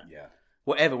packer. Yeah.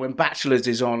 Whatever. When Bachelor's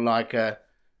is on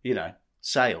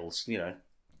sales,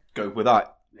 Go with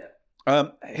that. Yeah.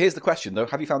 Here's the question, though.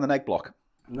 Have you found an egg block?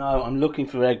 No, I'm looking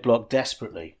for egg block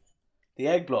desperately. The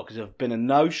egg block has been a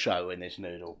no-show in this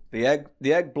noodle. The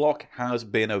egg block has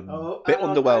been a bit hang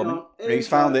on, underwhelming. hang on. Here He's we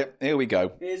found go. it. Here we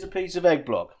go. Here's a piece of egg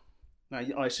block. Now,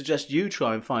 I suggest you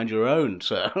try and find your own,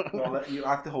 sir. I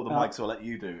have to hold the mic, so I'll let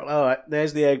you do it. All right,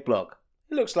 there's the egg block.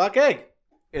 It looks like egg.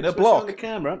 In a Switch on the block.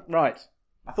 camera. Right.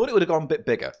 I thought it would have gone a bit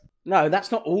bigger. No,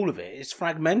 that's not all of it. It's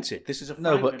fragmented. This is a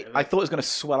No, fragment but of I it. thought it was going to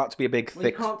swell out to be a big, Well,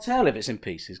 you thick... can't tell if it's in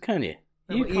pieces, can you?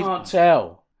 No, You but even- can't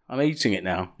tell. I'm eating it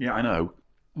now. Yeah, I know.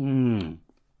 Mmm.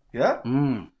 Yeah?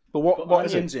 Mmm. But Got what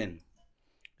is onions it? in.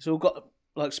 It's all got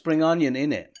like spring onion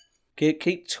in it.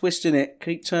 Keep twisting it.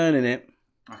 Keep turning it.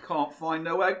 I can't find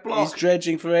no egg He's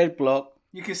dredging for egg block.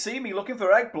 You can see me looking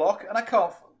for egg block, and I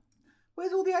can't...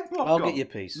 Where's all the egg block I'll gone? get your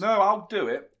piece. No, I'll do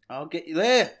it. I'll get you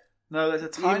there. No, there's a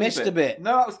tiny missed a bit.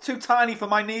 No, that was too tiny for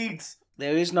my needs.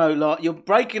 There is no lot. You're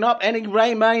breaking up any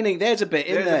remaining. There's a bit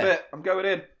in There's there. a bit. I'm going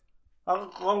in.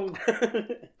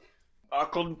 I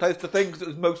couldn't taste the thing because it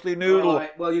was mostly noodle.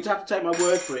 Right, well, you'd have to take my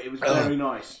word for it. It was very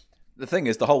nice. The thing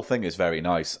is, the whole thing is very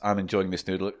nice. I'm enjoying this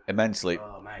noodle immensely.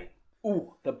 Oh, mate.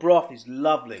 Ooh, the broth is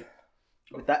lovely.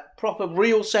 With that proper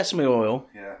real sesame oil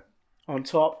on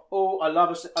top. Oh,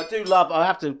 I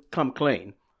have to come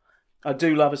clean. I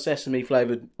do love a sesame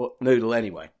flavoured noodle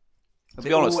anyway. To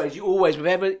be honest, You always,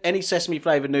 with any sesame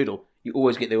flavoured noodle, you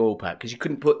always get the oil pack because you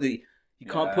can't put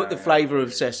the flavour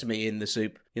of sesame in the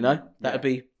soup. You know, that'd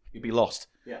be. you'd be lost.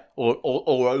 Yeah. Or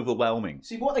overwhelming.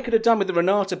 See, what they could have done with the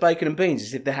Renata bacon and beans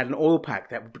is if they had an oil pack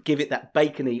that would give it that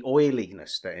bacony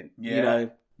oiliness. Then you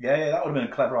know, Yeah, that would have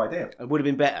been a clever idea. it would have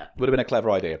been better. Would have been a clever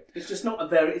idea. It's just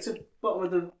not it's a bottom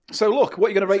of the So look, what are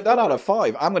you going to rate that out of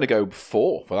 5? I'm going to go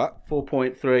 4 for that.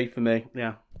 4.3 for me.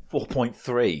 Yeah.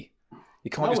 4.3. You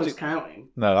can't No just one's do... counting.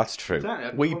 No, that's true.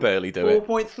 Exactly. We barely do it.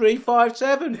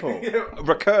 4.357, Paul.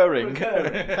 Recurring.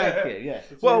 Thank you, yes.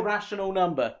 It's Well- a rational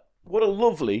number. What a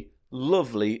lovely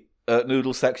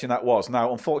noodle section that was.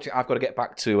 Now, unfortunately, I've got to get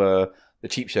back to the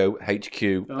Cheap Show HQ.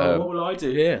 What will I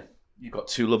do here? You've got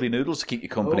 2 lovely noodles to keep you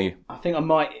company. I think I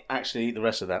might actually eat the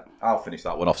rest of that. I'll finish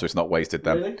that one off so it's not wasted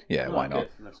then. Really? Yeah, Oh, why not? good.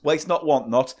 That's- Waste not, want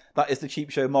not. That is the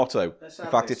Cheap Show motto. Let's In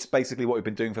have fact, this. it's basically what we've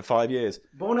been doing for 5 years.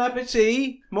 Bon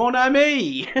appetit, mon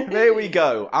ami. There we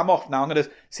go. I'm off now. I'm going to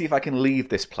see if I can leave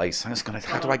this place. I'm just going to...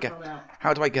 How do I get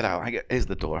out? Here's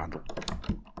the door handle.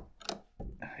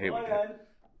 Here we Bye go.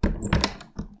 then.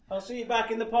 I'll see you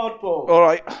back in the pod, Paul. All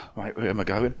right. Right, where am I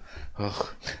going?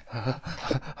 Oh,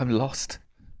 I'm lost.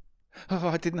 Oh,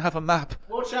 I didn't have a map.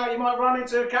 Watch out, you might run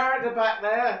into a character back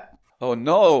there. Oh,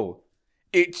 no.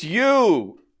 It's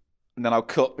you. And then I'll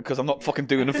cut because I'm not fucking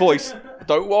doing the voice. I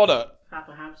don't want it.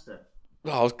 Papa Hamster.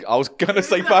 Oh, I was going to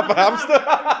say Papa Hamster.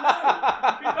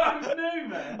 You both knew,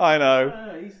 man. I know.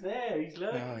 Oh, he's there. He's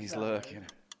lurking. Oh, he's lurking.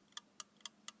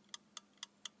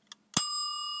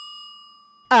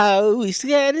 Oh, he's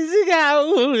scared as a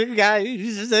go, guys.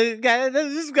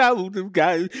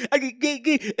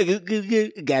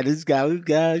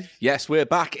 Yes, we're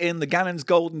back in the Gannon's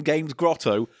Golden Games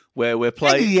Grotto where we're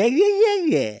playing... You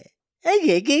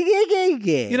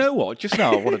know what? Just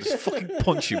now I want to just fucking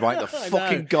punch you right in the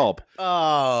fucking gob.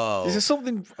 Oh. Is there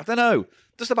something, I don't know,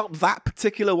 just about that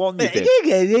particular one you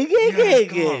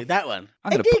did? That one.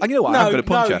 I'm gonna, you know what? I'm going to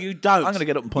punch no, you. you don't. I'm going to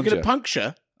get up and punch You're you. going to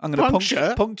puncture? I'm going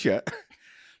to puncture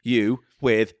you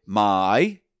with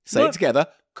my, say it together,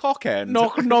 cock end.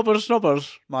 Nobbers,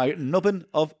 nobbers. My nubbin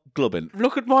of glubbin.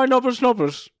 Look at my nobbers,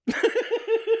 nobbers.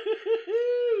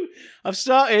 I've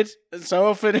started, and so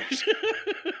I'll finish.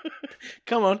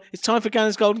 Come on, it's time for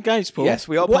Gannon's Golden Games, Paul. Yes,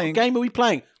 we are what playing- What game are we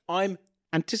playing? I'm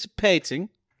anticipating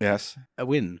Yes. a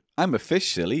win. I'm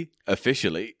officially, You're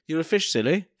a fish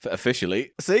silly.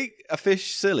 see, a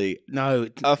fish silly. No,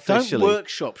 Officially. don't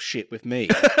workshop shit with me.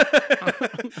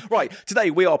 Right,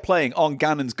 today we are playing on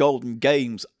Gannon's Golden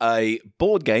Games, a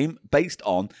board game based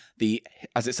on the,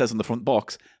 as it says on the front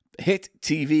box, hit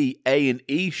TV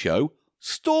A&E show,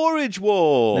 Storage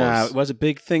Wars. Now, it was a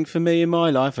big thing for me in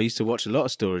my life. I used to watch a lot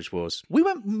of Storage Wars.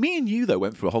 Me and you, though,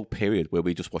 went through a whole period where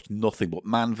we just watched nothing but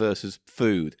man versus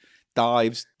food,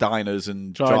 dives, diners,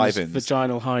 and drive-ins.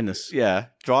 Vaginal highness. Yeah,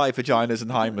 dry vaginas and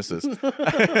hymuses.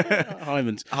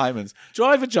 Hymens. Hymens.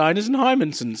 Dry vaginas and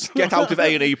Hymensons. Get out of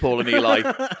A&E, Paul and Eli.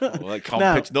 Well, they can't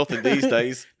Now- pitch nothing these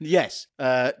days. Yes.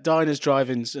 Diners,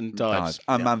 drive-ins, and dives.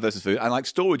 And man versus food. And like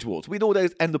Storage Wars. We'd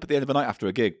always end up at the end of the night after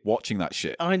a gig watching that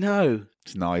shit. I know.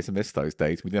 It's nice. I miss those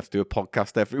days. We didn't have to do a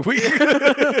podcast every week.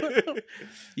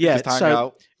 Yeah, Just hang so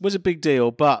out. it was a big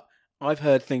deal, but I've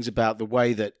heard things about the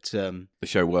way that The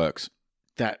show works.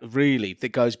 that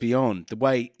goes beyond the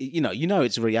way you know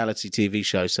it's a reality TV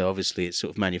show, so obviously it's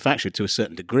sort of manufactured to a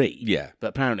certain degree. Yeah. But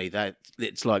apparently that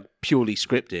it's like purely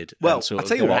scripted. Well, and sort I'll of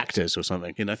tell you they're what. actors or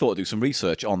something. I thought I'd do some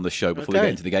research on the show before we Okay.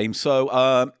 get into the game.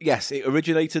 So, yes, it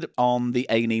originated on the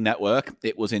A&E network.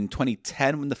 It was in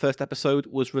 2010 when the first episode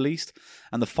was released.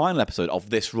 And the final episode of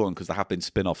this run, because there have been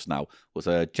spin-offs now, was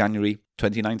January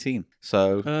 2019.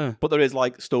 So, but there is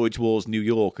like Storage Wars New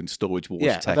York and Storage Wars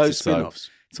Texas. those so spin-offs.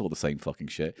 it's all the same fucking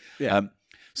shit. Yeah.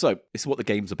 So, this is what the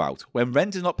game's about. When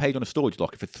rent is not paid on a storage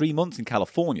locker for 3 months in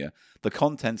California, the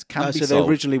contents can be So sold. they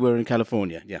originally were in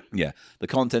California. Yeah. Yeah, the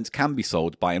contents can be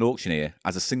sold by an auctioneer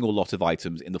as a single lot of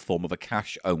items in the form of a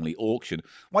cash-only auction.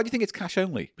 Why do you think it's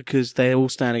cash-only? Because they're all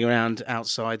standing around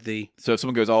outside the. So if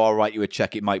someone goes, "Oh, I'll write you a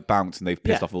check," it might bounce, and they've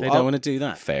pissed off all. They don't want to do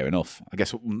that. Fair enough. I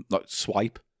guess like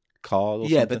swipe card. Or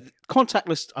Yeah, something. but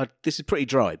contactless. This is pretty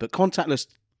dry, but contactless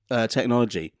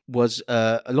technology was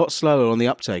a lot slower on the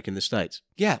uptake in the States.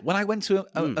 Yeah, when I went to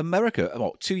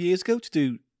America, 2 years ago to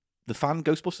do the Fan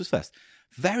Ghostbusters Fest,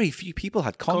 very few people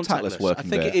had contactless working I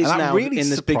think there. it is and that now really in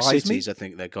the big surprised cities. me. I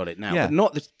think they got it now, Yeah. but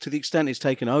not to the extent it's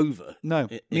taken over. No,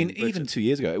 I mean, Britain. even 2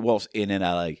 years ago, it was in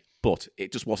LA, but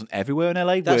it just wasn't everywhere in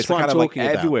LA. That's whereas what kind I'm of talking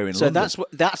like about. everywhere in so London.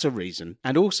 that's a reason.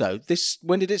 And also, this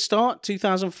when did it start?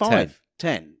 2005,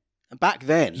 10. And back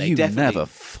then, they You definitely never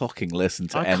fucking listen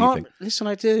to I anything. can't listen.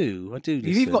 I do. Listen.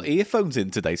 You've even got earphones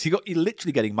in today, so you're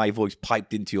literally getting my voice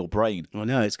piped into your brain. I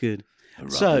know it's good.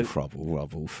 Rubble, So-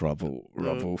 frubble, frubble.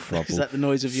 Is that the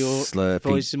noise of your Slurpy.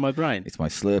 voice in my brain? It's my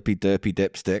slurpy, derpy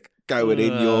dipstick going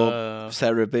in your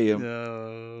cerebium.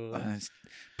 No. It's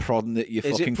prodding at your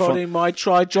Is fucking it prodding my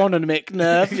trigonomic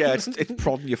nerve? yeah, it's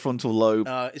prodding your frontal lobe.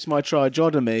 It's my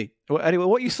trigonomy. Well, anyway,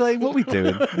 what are you saying? What are we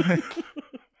doing?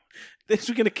 We're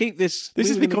going to keep this. This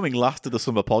is becoming last of the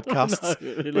summer podcasts. No,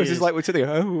 it really This is is. like we're sitting.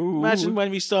 Oh, Imagine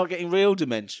when we start getting real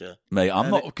dementia. mate,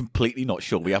 I'm not completely not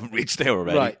sure. We haven't reached there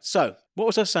already. Right. So, what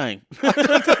was I saying?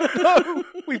 No,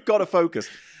 we've got to focus.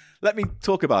 Let me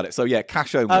talk about it. So yeah,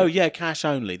 cash only. Oh yeah, cash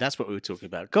only. That's what we were talking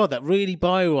about. God, that really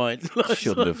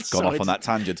Shouldn't have gone off on that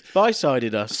tangent.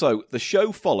 By-sided us. So the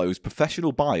show follows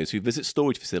professional buyers who visit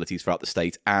storage facilities throughout the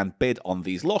state and bid on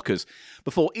these lockers.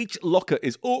 Before each locker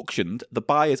is auctioned, the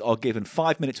buyers are given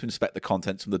 5 minutes to inspect the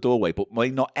contents from the doorway, but may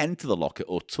not enter the locker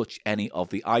or touch any of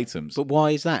the items. But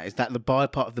why is that? Is that the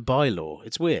part of the bylaw?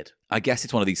 It's weird. I guess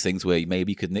it's one of these things where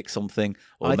maybe you could nick something,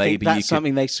 or I maybe think that's you could...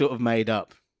 something they sort of made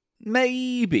up.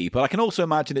 Maybe, but I can also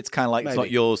imagine it's kind of like it's Maybe.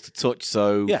 not yours to touch,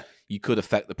 so Yeah. you could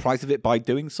affect the price of it by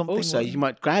doing something. Also, you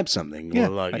might grab something. Yeah, Or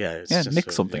like, it's yeah, just nick sort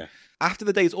of- something. yeah. After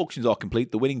the day's auctions are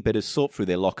complete, the winning bidders sort through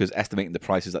their lockers, estimating the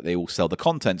prices that they will sell the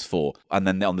contents for. And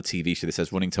then on the TV show, it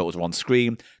says running totals are on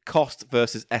screen, cost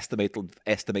versus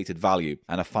estimated value.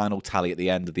 And a final tally at the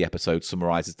end of the episode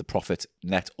summarizes the profit,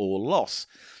 net or loss.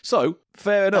 So,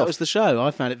 fair That enough. was the show.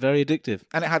 I found it very addictive.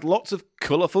 And it had lots of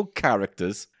colourful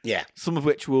characters, Yeah. some of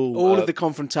which will... All of the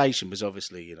confrontation was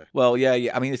obviously, Well,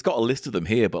 yeah. I mean, it's got a list of them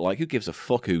here, but like, who gives a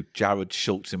fuck who Jared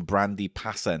Schultz and Brandy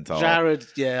Passent are? Jared.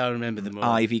 Yeah, I remember them all.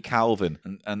 Ivy Calvin.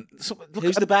 And so, look,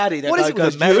 Who's the baddie? That what guy is it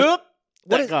goes, with Ameri- "Yup."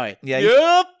 What That is- guy. Yeah,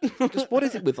 Yup. Just what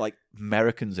is it with like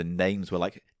Americans and names? Where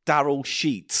like Daryl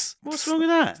Sheets. What's wrong with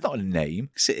that? It's not a name.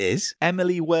 Yes, it is.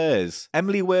 Emily Wares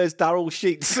Daryl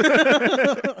Sheets.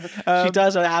 She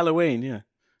does at Halloween, yeah.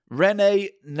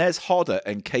 Renee Neshodder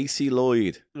and Casey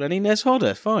Lloyd. Rennie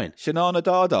Neshodder, fine. Shanana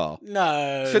Dada.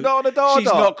 No. Shanana Dada. She's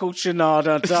not called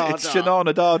Shanana Dada. It's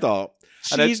Shanana Dada.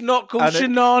 She's not called and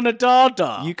Shanana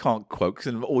Dada. You can't quote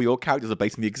because all your characters are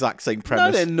based on the exact same No,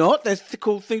 premise. they're not. They're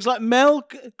called things like Mel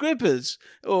Gribbers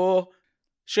or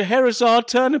Scheherazade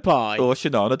Turnipi. Or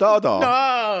Shanana Dada.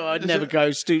 No, I'd never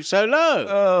go stoop so low.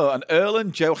 Oh, and Earl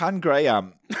and Johan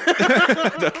Graham.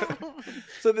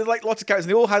 So there's like lots of characters, and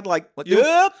they all had like.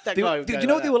 Yep, that They, guy do would you go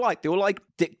know what like they were like? They were like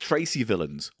Dick Tracy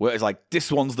villains, where it's like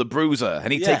this one's the bruiser,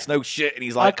 and he Yeah. takes no shit, and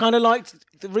he's I like, kind of liked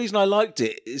the reason I liked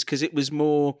it is because it was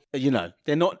more, they're not,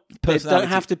 they don't Personality.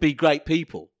 have to be great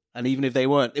people. And even if they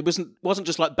weren't, it wasn't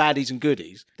just like baddies and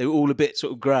goodies. They were all a bit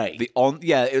sort of grey.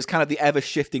 it was kind of the ever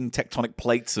shifting tectonic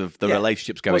plates of the Yeah.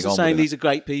 relationships I going wasn't on. saying within these are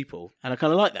great people, and I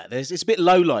kind of like that. It's a bit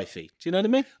low lifey. Do you know what I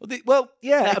mean? it. Well,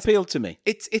 yeah, That appealed to me.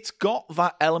 it's got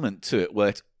that element to it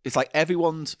where it's like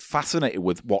everyone's fascinated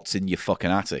with what's in your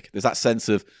fucking attic. There's that sense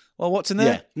of, well, what's in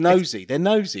there? Yeah, nosy. They're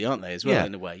nosy, aren't they? As well,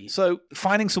 in a way. So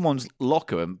finding someone's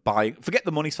locker and buying, forget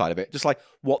the money side of it, just like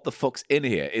what the fuck's in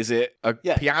here? Is it a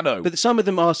piano? But some of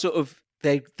them are sort of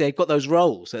they've got those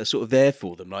roles that are sort of there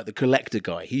for them, like the collector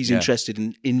guy. He's Yeah. interested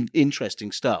in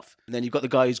interesting stuff, and then you've got the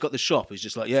guy who's got the shop who's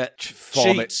just like,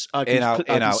 Farm it sheets. I can, in, out, I in,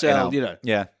 can out, sell, in, out. you know.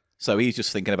 Yeah. So he's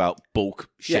just thinking about bulk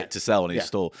shit Yeah. to sell in his Yeah.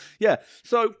 store. Yeah.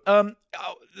 So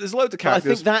there's loads of But I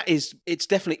characters. think it's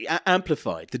definitely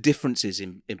amplified the differences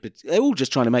in they're all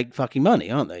just trying to make fucking money,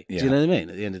 aren't they? Yeah. Do you know what I mean?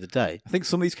 At the end of the day, I think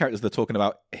some of these characters they're talking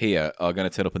about here are going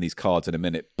to turn up on these cards in a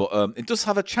minute, but it does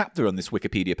have a chapter on this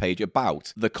Wikipedia page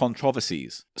about the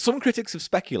controversies. Some critics have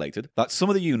speculated that some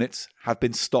of the units have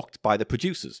been stocked by the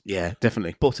producers, yeah,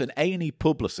 definitely but an A&E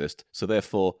publicist, so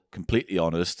therefore completely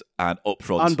honest and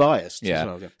upfront, unbiased. yeah, as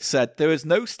well, yeah. said there is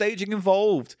no staging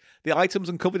involved. The items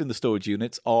uncovered in the storage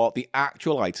units are the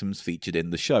actual items featured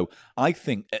in the show. I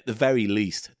think, at the very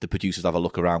least, the producers have a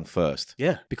look around first.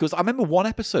 Yeah. Because I remember one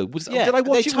episode, Yeah, did I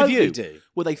watch they it totally with you? do.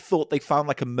 Where they thought they found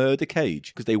like a murder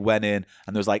cage because they went in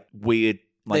and there was like weird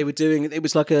They were doing it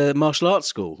was like a martial arts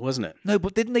school, wasn't it? No,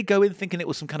 but didn't they go in thinking it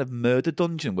was some kind of murder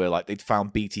dungeon where like they'd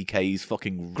found BTK's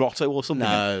fucking grotto or something?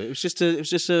 No, it was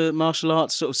just a martial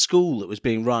arts sort of school that was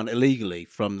being run illegally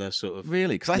from the sort of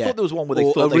Really? Because I thought there was one where they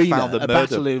thought arena, they found the a murder.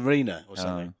 battle arena or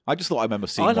something. I just thought I remember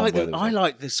seeing I one like where there was I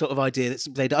like this sort of idea that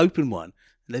they'd open one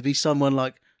and there'd be someone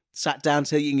like sat down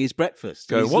to eating his breakfast.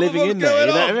 Going, He's "What the living fuck's in there, going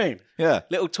you know on?" what I mean? Yeah.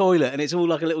 Little toilet, and it's all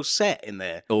like a little set in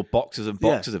there. Or boxes and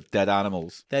boxes of dead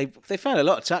animals. They found a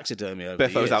lot of taxidermy over the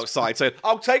Biffo's years. outside saying,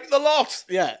 "I'll take the lot.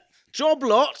 Yeah. Job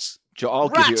lots. I'll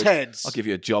Rat heads. I'll give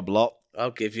you a job lot.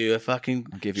 I'll give you a fucking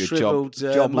give you a shriveled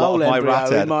job lot mole of my embryo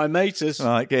rat head. in my meatus.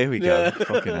 Right, here we go. Yeah.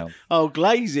 Fucking hell. I'll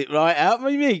glaze it right out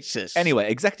my meatus. Anyway,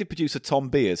 executive producer Tom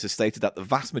Beers has stated that the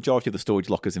vast majority of the storage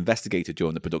lockers investigated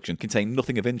during the production contain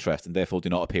nothing of interest and therefore do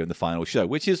not appear in the final show,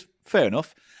 which is fair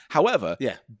enough. However,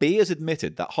 Yeah. Beers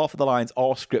admitted that half of the lines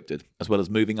are scripted, as well as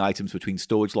moving items between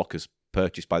storage lockers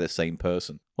purchased by the same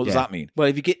person. What does Yeah. that mean? Well,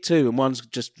 if you get two and one's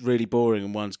just really boring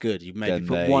and one's good, you maybe Then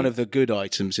put one of the good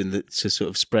items in to sort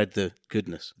of spread the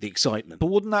goodness, the excitement. But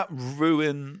wouldn't that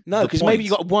ruin No, the because point? maybe you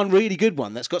got one really good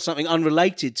one that's got something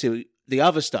unrelated to the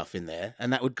other stuff in there,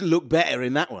 and that would look better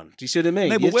in that one. Do you see what I mean?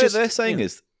 No, but It's what just- they're saying yeah.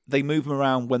 is they move them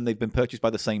around when they've been purchased by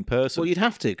the same person. Well, you'd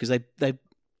have to because they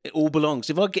it all belongs.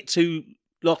 If I get two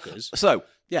lockers, So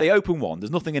Yeah. they open one.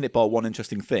 There's nothing in it but one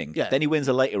interesting thing. Yeah. Then he wins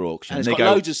a later auction. and it's they got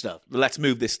go, loads of stuff. let's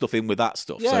move this stuff in with that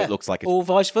stuff. So it looks like it's... or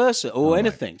vice versa, or right.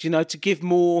 anything. Do you know, to give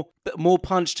more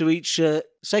punch to each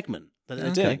segment that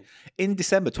they're doing. In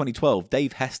December 2012,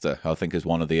 Dave Hester, I think, is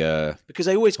one of the... Because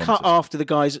they always cut Sponsors. after the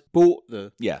guys bought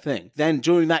the Yeah. thing. Then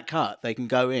during that cut, they can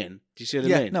go in. Do you see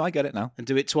what I mean? no, I get it now. And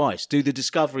do it twice. Do the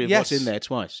discovery of Yes. what's in there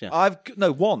twice. Yeah.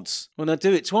 Once. Well, no,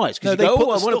 do it twice. No, Because they you go, put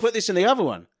oh, I the want to stuff- put this in the other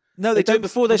one. No, They do it don't-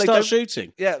 before they they start don't-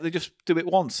 shooting. Yeah, they just do it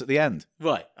once at the end.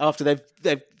 Right. After they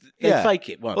Yeah. fake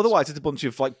it once. Otherwise, it's a bunch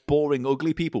of like boring,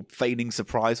 ugly people feigning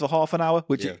surprise for half an hour,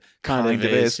 which Yeah. it kind of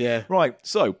is. yeah. Right.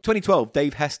 So, 2012,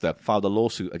 Dave Hester filed a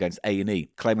lawsuit against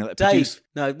A&E, claiming that the Dave. producer...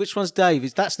 No, which one's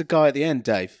Dave? That's the guy at the end,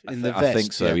 Dave, in the vest. I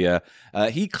think so, yeah.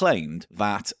 He claimed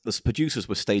that the producers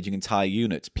were staging entire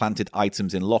units, planted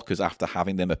items in lockers after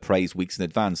having them appraised weeks in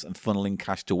advance and funneling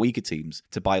cash to weaker teams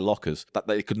to buy lockers that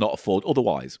they could not afford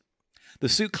otherwise. The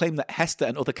suit claimed that Hester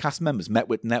and other cast members met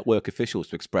with network officials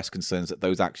to express concerns that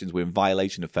those actions were in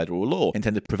violation of federal law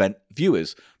intended to prevent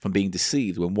viewers from being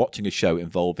deceived when watching a show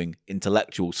involving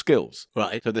intellectual skills.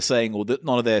 Right. So they're saying, well, that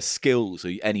none of their skills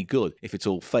are any good if it's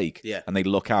all fake. Yeah. And they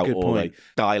look out Good or point. they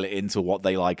dial it into what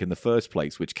they like in the first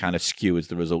place, which kind of skewers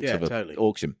the results Yeah, of an totally.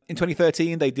 auction. In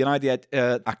 2013, they denied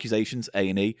the accusations,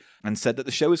 A&E, and said that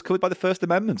the show is covered by the First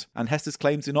Amendment and Hester's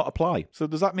claims do not apply. So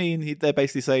does that mean they're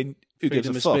basically saying, who gives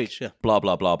Freedom a of fuck? speech, yeah. Blah,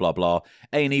 blah, blah, blah, blah.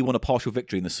 A&E won a partial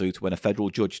victory in the suit when a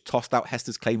federal judge tossed out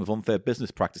Hester's claim of unfair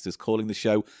business practices, calling the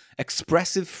show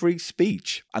expressive free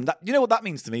speech. And that, you know what that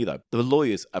means to me, though? The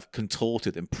lawyers have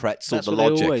contorted and pretzeled That's the what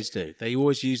logic they always do. They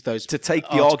always use those to take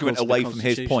the articles argument of the away from his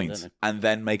Constitution, point don't they? and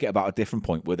then make it about a different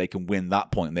point where they can win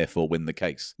that point and therefore win the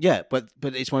case. Yeah, but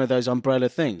it's one of those umbrella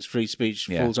things. Free speech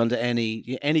Yeah. falls under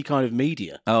any kind of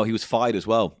media. Oh, he was fired as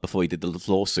well before he did the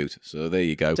lawsuit. So there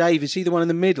you go. Dave, is he the one in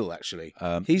the middle, actually?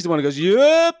 He's the one who goes,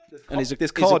 yep! And he's a,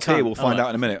 This he's a card here, cunt. we'll find All out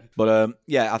in a minute. But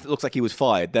yeah, it looks like he was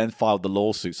fired, then filed the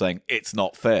lawsuit saying it's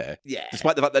not fair. Yeah.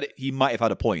 Despite the fact that he might have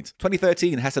had a point.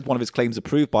 2013, Hester had one of his claims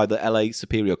approved by the LA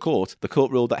Superior Court. The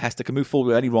court ruled that Hester can move forward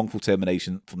with any wrongful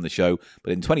termination from the show.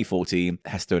 But in 2014,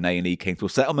 Hester and A&E came to a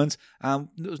settlement and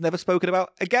it was never spoken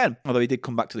about again. Although he did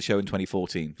come back to the show in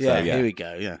 2014. Yeah, So, yeah. here we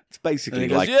go, yeah. It's basically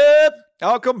And he goes, like, yep!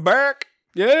 I'll come back.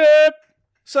 Yep.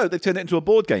 So they've turned it into a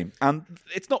board game, and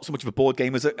it's not so much of a board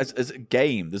game as a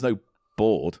game. There's no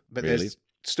board, But really. there's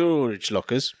storage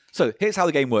lockers. So here's how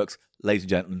the game works, ladies and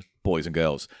gentlemen, boys and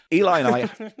girls. Eli and I,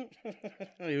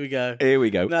 Here we go. here we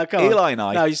go. No, come on. Eli and No,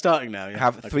 I you're starting now. Yeah.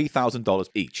 have Okay. $3,000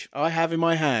 each I have in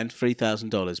my hand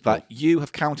 $3,000. that you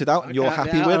have counted out and you're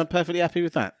happy I'm with. perfectly happy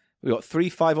with that. We've got 3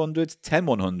 500s, 10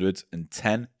 100s, and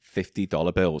 10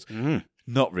 $50 bills.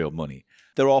 Not real money.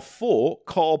 There are 4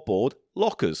 cardboard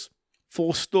lockers,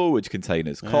 4 storage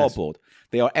containers, cardboard.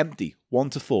 They are empty, 1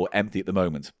 to 4 empty at the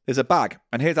moment. There's a bag,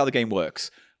 and here's how the game works.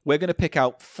 We're going to pick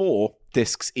out 4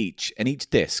 discs each, and each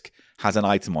disc has an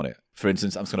item on it. For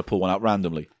instance, I'm just going to pull one out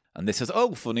randomly. And this says,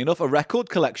 oh, funny enough, a record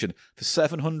collection for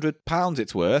 £700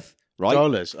 it's worth. right?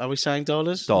 Dollars. Are we saying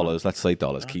dollars? Dollars. Let's say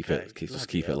dollars. Okay,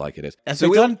 Keep it like it is. Have So they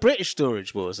we'll- done British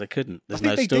Storage Wars? They couldn't. I There's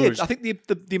think no they storage. did. I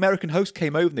think the American host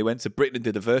came over and they went to Britain and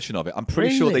did a version of it. I'm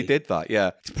pretty sure they Really? did that.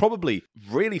 Yeah, it's probably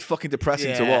really fucking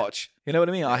depressing to Yeah. watch. You know what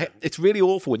I mean? It's really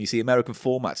awful when you see American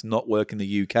formats not work in the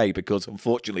UK because,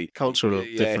 unfortunately, Cultural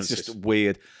it's differences. just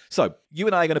weird. So you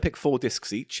and I are going to pick 4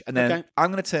 discs each, and then Okay.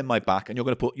 I'm going to turn my back, and you're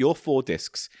going to put your 4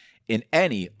 discs in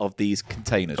any of these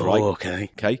containers, right? Oh, okay.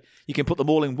 Okay. You can put them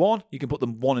all in one. You can put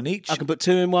them one in each. I can put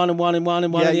 2 in one and 1 in one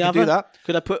and 1 Yeah, in the you can other. do that.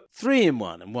 Could I put 3 in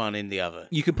one and 1 in the other?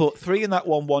 You can put 3 in that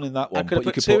one in that one. could but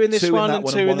put you 2 in this one that and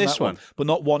 2 in this one. But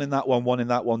not 1 in that one in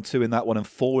that one, 2 in that one, and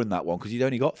 4 in that one, because you've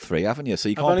only got 3, haven't you? So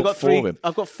you I've can't only put got 4 3. in.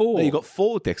 I've got 4. No, you've got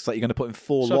 4 discs that you're going to put in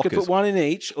 4 so I lockers. could put 1 in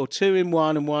each, or 2 in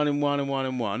one and 1 in one and 1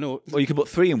 in one. Or Or you can put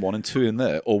 3 in one and 2 in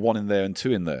there, or 1 in there and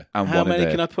 2 in there, and how 1 in many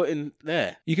there. can I put in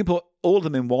there? You can put all of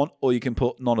them in one, or you can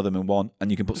put none of them in one,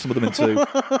 and you can put some of them in 2,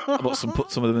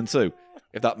 put some of them in 2,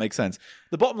 if that makes sense.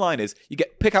 The bottom line is, you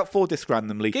pick out 4 discs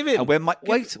randomly, Give it- and when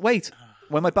wait.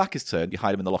 When my back is turned, you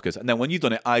hide them in the lockers, and then when you've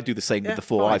done it, I do the same with the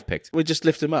 4 fine. I've picked. We just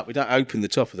lift them up. We don't open the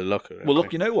top of the locker. Well,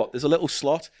 look, you know what? There's a little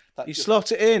slot. That you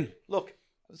slot it in. Look,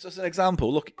 it's just an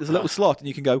example. Look, there's a little slot, and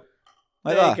you can go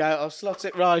like There that. you go. I'll slot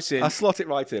it right in. I slot it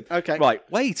right in. Okay. Right,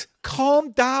 wait.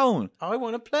 Calm down. I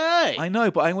want to play. I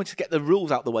know, but I want to get the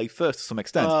rules out of the way first to some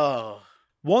extent. Oh.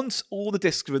 Once all the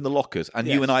discs are in the lockers, and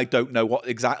you Yes. and I don't know what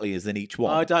exactly is in each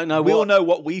one. I don't know We all what- know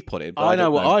what we put in. But I know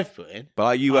don't what I've put in.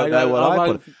 But you won't know what I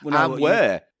won't put in. know And what you-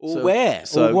 where. Or So- where.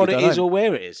 so or what you it don't is know. or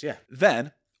where it is, yeah.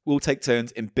 Then we'll take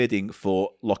turns in bidding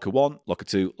for locker 1, locker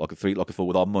 2, locker 3, locker 4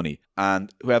 with our money.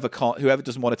 And whoever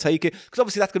doesn't want to take it, because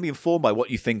obviously that's going to be informed by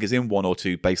what you think is in 1 or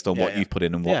 2 based on what Yeah. you've put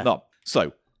in and Yeah. whatnot.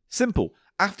 So, simple.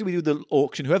 After we do the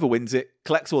auction, whoever wins it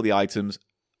collects all the items,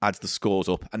 adds the scores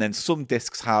up, and then some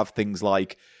discs have things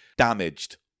like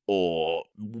damaged or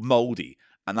mouldy,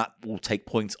 and that will take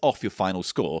points off your final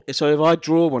score. So if I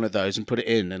draw one of those and put it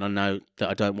in, then I know that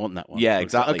I don't want that one. Yeah,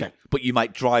 exactly. Okay. But you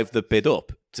might drive the bid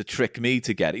up to trick me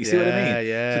to get it. You see what I mean?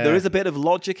 Yeah. So there is a bit of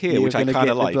logic here, You're which I gonna kind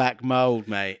get of like. the black mold,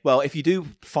 mate. Well, if you do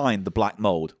find the black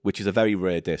mold, which is a very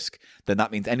rare disc, then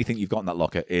that means anything you've got in that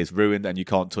locker is ruined and you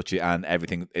can't touch it, and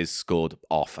everything is scored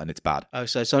off and it's bad. Oh,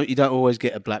 so you don't always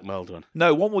get a black mold one.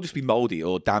 No, one will just be moldy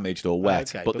or damaged or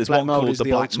wet, Okay, but there's black one mold called is the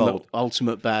black ultimate, mold.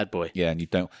 ultimate bad boy. Yeah, and you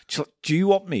don't. Do you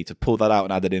want me to pull that out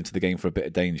and add it into the game for a bit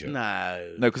of danger?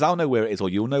 No. No, because I'll know where it is, or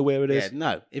you'll know where it Yeah, is.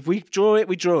 no. If we draw it,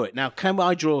 we draw it. Now, can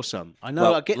I draw some? I know.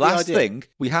 Well, I get last the idea. thing,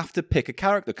 we have to pick a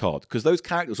character card, because those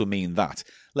characters will mean that.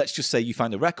 Let's just say you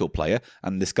find a record player,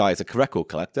 and this guy is a record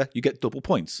collector, you get double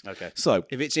points. Okay. So,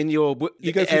 If it's in your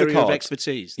You go through the area of cards.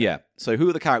 expertise. yeah. So who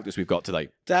are the characters we've got today?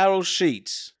 Daryl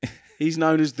Sheets. He's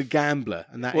known as the gambler,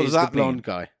 and that What is does that the blonde mean?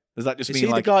 guy. Does that just Is mean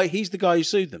he like... the guy? He's the guy who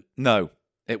sued them. No.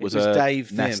 It was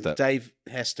Dave Nestor. Dave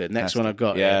Hester. Next Hester. one I've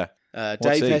got. Yeah. Dave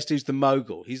What's he? Hester, who's the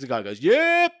mogul. He's the guy who goes,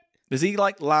 yep, Is he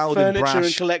like loud and furniture and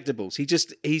brash? collectibles.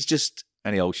 He's just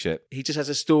Any old shit. he just has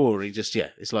a store.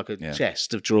 It's like a Yeah.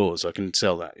 chest of drawers. I can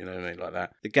sell that. You know what I mean, like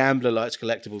that. The gambler likes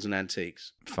collectibles and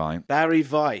antiques. Fine. Barry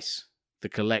Weiss, the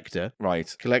collector, Right.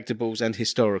 collectibles and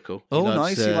historical. He Oh,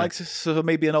 likes, nice. He likes sort of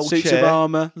maybe an old suits chair. of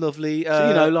armor. Lovely.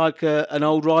 So, like an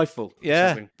old rifle. or Yeah,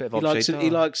 something. bit of he objet likes. He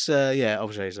d'art. likes.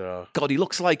 Objets d'art. God, he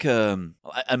looks like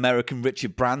American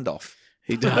Richard Brandoff.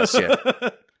 He does. Yeah.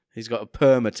 He's got a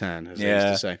permatan, as they used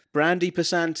Yeah. to say. Brandy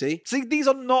Passanti. See, these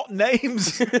are not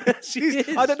names. She These-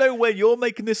 is. I don't know where you're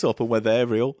making this up or where they're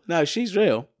real. No, she's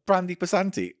real. Brandy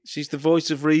Passanti. She's the voice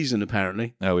of reason,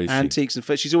 apparently. Oh, is she? Antiques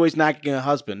and she's always nagging her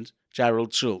husband,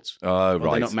 Gerald Schultz. Oh, Well,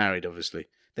 right. they're not married, obviously.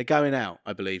 They're going out,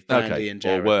 I believe. Brandy Okay. and Or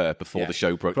Gerald. were before Yeah. the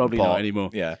show broke Probably apart. not anymore.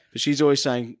 Yeah. But she's always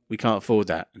saying, we can't afford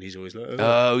that. And he's always like,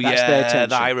 Oh, that's yeah. their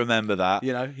tension. I remember that.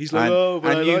 You know, he's like, And, oh,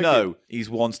 but and I you like know it. he's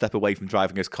one step away from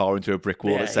driving his car into a brick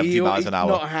wall Yeah, at 70 miles he's an hour.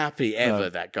 not happy ever,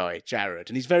 that guy, Jared.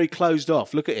 And he's very closed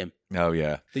off. Look at him. Oh,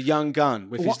 yeah. The young gun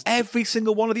with What, his... every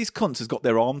single one of these cunts has got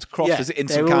their arms crossed? Is it in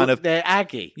some they're kind of... They're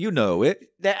Aggie. You know it.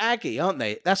 They're Aggie, aren't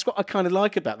they? That's what I kind of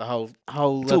like about the whole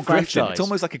It's all franchise. grifting. It's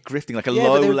almost like a grifting, like a yeah,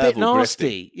 but they're a bit low-level grifting.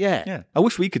 nasty. Yeah. Yeah. I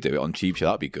wish we could do it on Cheap Show.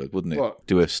 That'd be good, wouldn't it? What?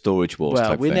 Do a Storage Wars Well,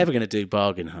 type we're thing. never going to do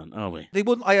Bargain Hunt, are we? They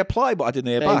wouldn't. I applied, but I didn't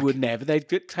hear They back. would never. They'd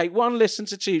take one listen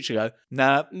to Cheap Show. Go,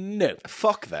 Nah. no.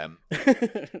 Fuck them.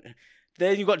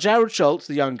 Then you've got Jared Schultz,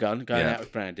 the young gun, going Yeah. out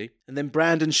with Brandy. And then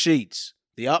Brandon Sheets,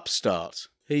 the upstart.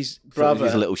 He's He's brother.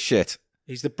 a little shit.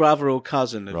 He's the brother or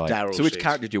cousin of Right. Daryl So which Sheets.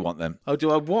 character do you want then? Oh,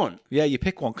 do I want? Yeah, you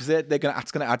pick one because they're gonna.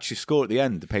 It's gonna add to your score at the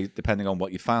end, depending on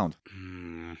what you found.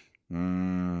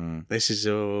 This is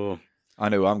all... I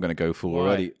know who I'm gonna go for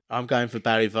already. I'm going for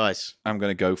Barry Weiss. I'm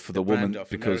gonna go for the woman Brandoff,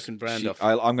 because American Brandoff.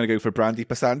 I'm gonna go for Brandy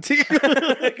Passanti.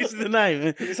 It's the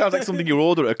name. It sounds like something you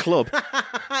order at a club.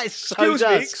 That is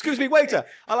so Excuse me, waiter.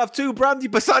 I'll have 2 brandy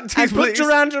passantis, And put please.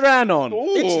 Duran Duran on.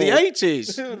 It's the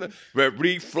 80s.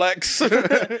 Reflex.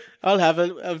 I'll have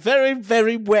a very,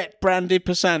 very wet brandy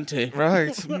passante.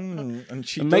 Right. And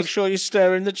she And make sure you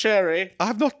stir in the cherry.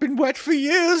 I've not been wet for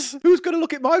years. Who's going to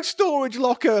look at my storage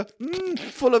locker?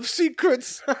 Full of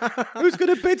secrets. Who's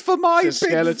going to bid for my The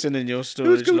skeleton in your storage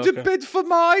Who's going locker. to bid for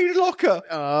my locker?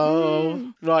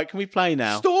 Oh. Right, can we play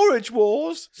now? Storage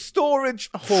wars.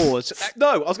 Storage Whores.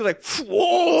 No, I was going to say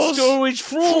wars. Storage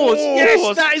frauds.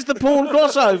 Yes, that is the porn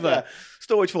crossover.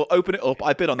 Storage for. Open it up.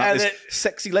 I bid on that. And There's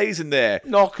sexy ladies in there.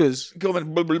 Knockers. Come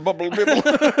and bubble, bubble,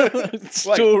 bubble.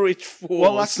 Storage frauds.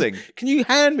 One last thing. Can you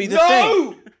hand me the thing?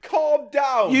 No! Calm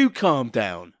down. You calm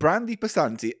down. Brandy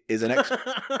Passanti is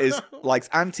is likes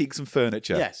antiques and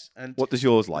furniture. Yes. And What does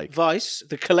yours like? Vice,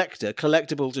 the collector,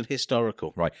 collectibles and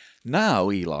historical. Right.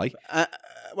 Now, Eli.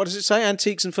 What does it say?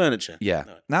 Antiques and furniture. Yeah.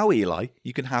 Now, Eli,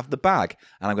 you can have the bag.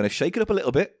 And I'm going to shake it up a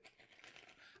little bit.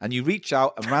 And you reach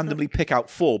out and randomly pick out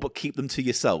 4, but keep them to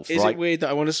yourself, Is right? it weird that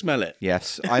I want to smell it?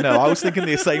 Yes, I know. I was thinking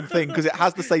the same thing because it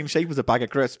has the same shape as a bag of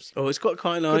crisps. Oh, it's got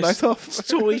quite a Nice nice off.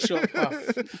 toy shop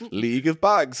puff. League of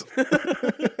bags.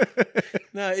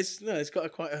 No, it's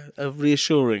got quite a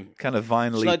reassuring. Kind of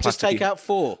vinily. Shall I just take plasticky. out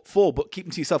 4? 4, but keep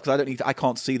them to yourself because I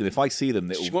can't see them. If I see them,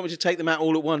 Do you it'll... want me to take them out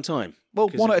all at one time? Well,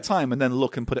 one at a time and then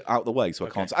look and put it out the way so I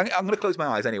can't... I'm going to close my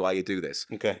eyes anyway you do this.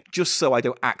 Okay. Just so I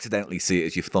don't accidentally see it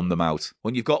as you thumb them out.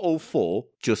 When you've got all 4,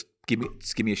 just give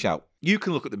me a shout. You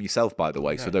can look at them yourself, by the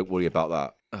way, so don't worry about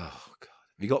that. Oh, God.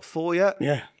 Have you got 4 yet?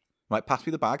 Yeah. Right, pass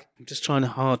me the bag. I'm just trying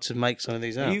hard to make some of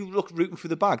these out. Are you rooting through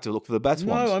the bag to look for the best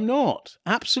No, ones? I'm not.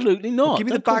 Absolutely not. give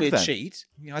me Don't the bag call me a then. cheat.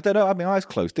 I don't know. I had my eyes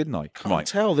closed, didn't I? Can't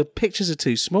tell. The pictures are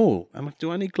too small.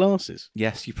 Do I need glasses?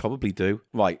 Yes, you probably do.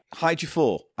 Right, hide your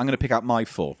 4. I'm going to pick out my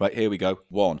 4. Right, here we go.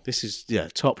 1. This is,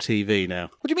 top TV now.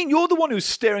 What do you mean? You're the one who's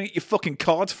staring at your fucking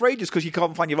cards for ages because you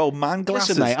can't find your old man glasses.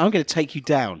 Listen, mate, I'm going to take you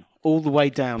down. All the way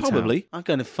down. Probably. I'm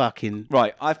going to fucking...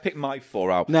 Right, I've picked my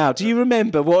 4 out. Now, do you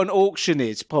remember what an auction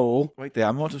is, Paul? Right there.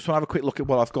 I'm just trying to have a quick look at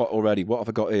what I've got already. What have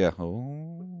I got here?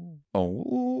 Oh.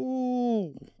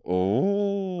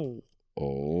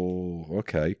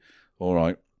 Okay. All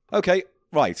right. Okay.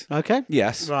 Right. Okay.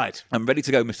 Yes. Right. I'm ready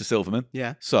to go, Mr. Silverman.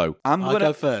 Yeah. So I'm I'll going to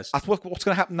go first. What's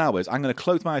going to happen now is I'm going to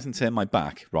close my eyes and turn my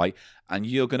back, right? And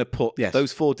you're going to put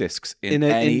those 4 discs in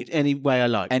any way I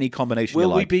like. any combination Will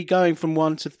you we like. be going from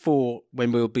 1 to 4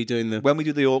 when we'll be doing the... When we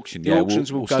do the auction, The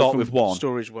auctions we'll will go start from with 1,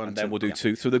 storage 1 and then to- we'll do yeah.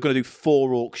 2. So they're going to do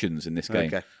 4 auctions in this game.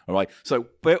 Okay. All right. So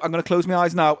I'm going to close my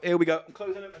eyes now. Here we go. I'm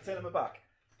closing them and turning my back.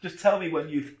 Just tell me when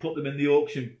you've put them in the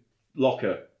auction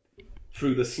locker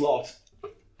through the slot.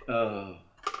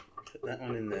 Put that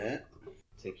one in there.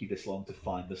 Take you this long to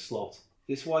find the slot.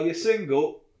 This why you're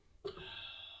single?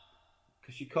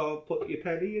 Because you can't put your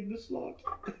penny in the slot.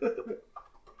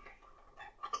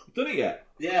 Done it yet?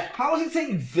 Yeah. How has it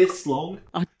taken this long?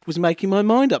 I was making my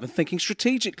mind up and thinking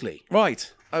strategically.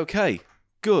 Right. Okay.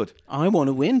 Good. I want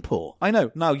to win, Paul. I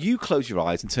know. Now you close your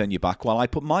eyes and turn your back while I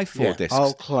put my 4 discs.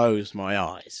 I'll close my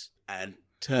eyes and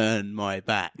turn my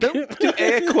back. Don't do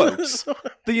air quotes.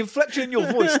 The inflection in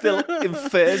your voice still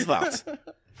infers that.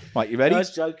 Right, you ready? I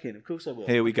was joking. Of course I will.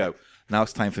 Here we go. Now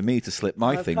it's time for me to slip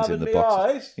my I've things in covered the my box.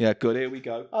 eyes. Yeah, good. Here we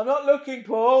go. I'm not looking,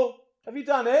 Paul. Have you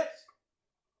done it?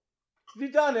 Have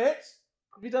you done it?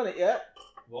 Have you done it yet?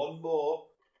 One more.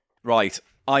 Right,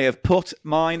 I have put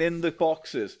mine in the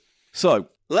boxes. So,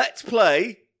 let's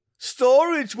play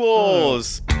Storage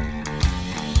Wars.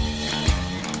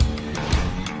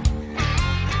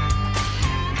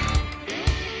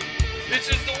 This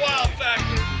is the Wow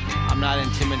Factor. I'm not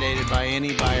intimidated by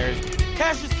any buyers.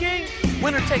 Cash is king.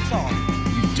 Winner takes all.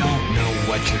 You don't know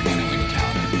what you're going to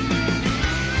encounter.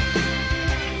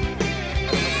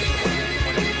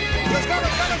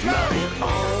 Money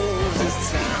owns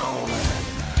this town.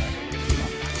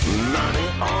 Money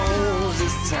owns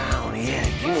this town. Yeah,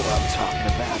 you know what I'm talking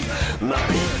about.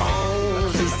 Money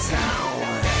owns this town.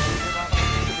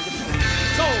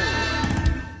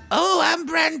 Oh, I'm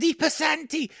Brandy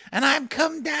Passanti, and I'm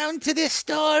come down to this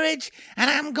storage, and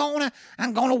I'm gonna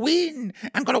win.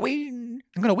 I'm gonna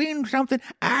win something.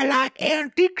 I like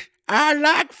antiques. I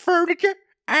like furniture.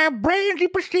 I'm Brandy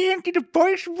Passanti, the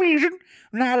voice of reason,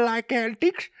 and I like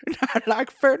antiques, and I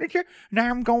like furniture, and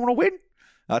I'm gonna win.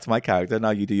 That's my character. Now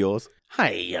you do yours.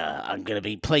 Hi, I'm going to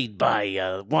be played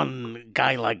by one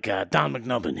guy like Don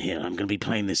McNubbin here. I'm going to be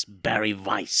playing this Barry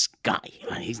Weiss guy.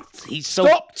 He's so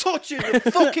Stop touching the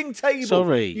fucking table.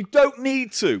 Sorry. You don't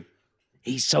need to.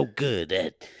 he's so good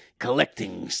at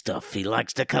collecting stuff. He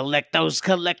likes to collect those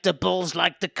collectibles,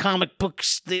 like the comic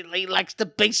books. He likes the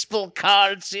baseball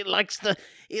cards. He likes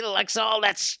all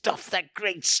that stuff, that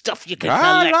great stuff you can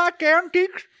collect. like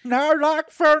antiques, and I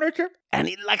like furniture. And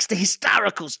he likes the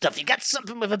historical stuff. You got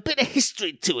something with a bit of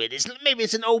history to it. Maybe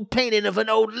it's an old painting of an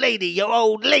old lady, your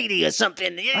old lady or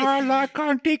something. I like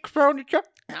antique furniture.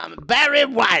 I'm Barry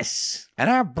Weiss. And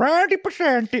I'm Brandy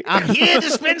Passanti. I'm here to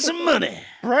spend some money.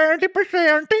 Brandy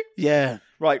Passanti. Yeah,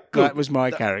 Right, good. that was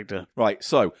my character. Right,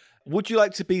 so would you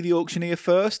like to be the auctioneer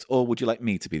first, or would you like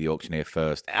me to be the auctioneer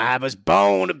first? I was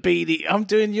born to be the... I'm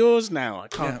doing yours now. I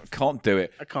can't do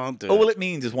it. I can't do All it. it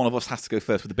means is one of us has to go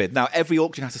first with the bid. Now, every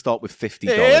auction has to start with $50.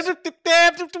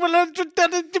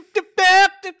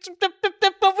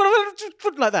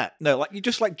 Like that. No, like you're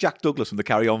just like Jack Douglas from the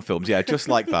Carry On films. Yeah, just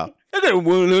like that.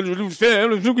 500.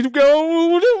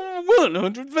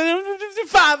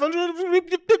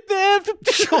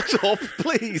 Shut up,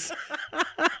 please.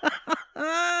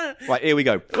 Right, here we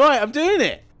go. Right, I'm doing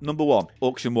it. Number one,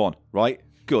 auction one. Right,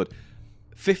 good.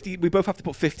 50. We both have to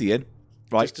put 50 in.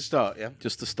 Right, Just to start, yeah.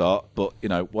 just to start. But you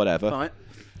know, whatever. Right.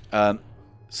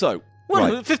 So,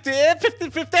 right. 50.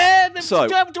 So-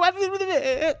 Do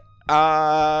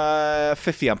I...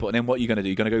 50 I'm putting in. What are you going to do?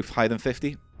 You're going to go higher than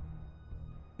 50?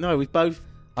 No, we both...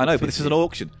 I know, but this is an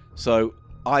auction. So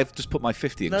I've just put my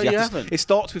 50 in. No, 'cause you have to- haven't. It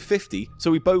starts with 50.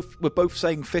 So we're both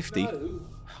saying 50. Oh,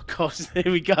 God,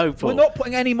 here we go, Paul. We're not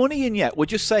putting any money in yet. We're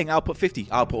just saying I'll put 50,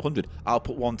 I'll put 100, I'll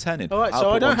put 110 in. All right, I'll so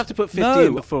put I don't 1 have to put 50 No.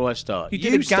 in before I start. You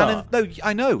You did start. No,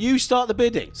 I know. You start the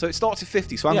bidding. So it starts at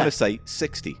 50, so I'm Yeah. going to say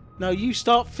 60. No, you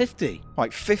start 50.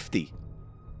 Right, 50.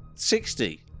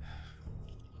 60.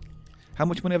 How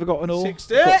much money have I got in all?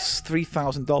 60. Got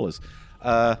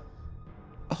 $3,000.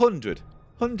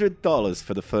 $100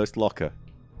 for the first locker.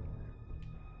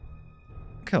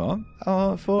 Come on.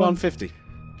 150.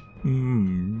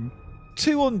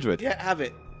 200. Yeah, have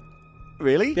it.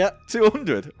 Really? Yeah.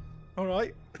 200. All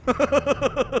right.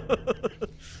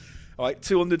 All right,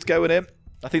 200's going in.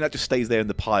 I think that just stays there in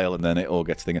the pile and then it all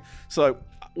gets thingy. So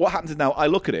what happens is now I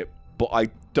look at it, but I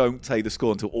don't tell you the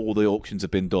score until all the auctions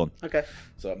have been done. Okay.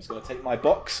 So I'm just going to take my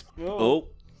box. Oh.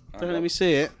 Don't let me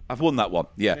see it. I've won that one.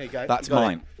 Yeah, There you go. that's You got it.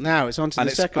 mine. Now it's on to And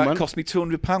the second one. it cost me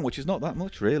 £200, which is not that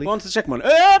much, really. On to the second one.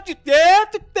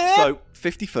 So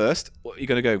 50 first. What are you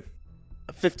going to go?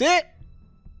 50.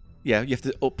 Yeah, you have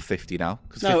to up 50 now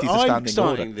because No, 50 is the I'm standing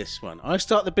starting order. this one. I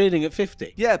start the bidding at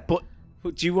 50. Yeah, but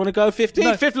Do you want to go 50?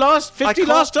 No. 50 last can't-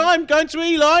 last time. Going to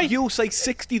Eli. you'll say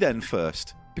 60 then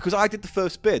first because I did the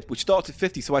first bid, which starts at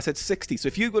 50, so I said 60. So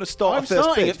if you're going to start I'm a first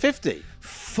starting bid, at 50.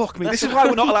 fuck me. This is why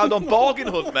we're not allowed on Bargain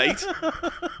Hunt, mate.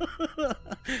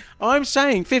 I'm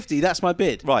saying 50. That's my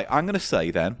bid. Right, I'm going to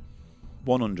say then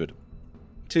 100,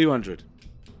 200.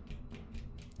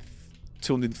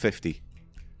 250,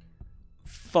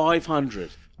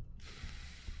 500.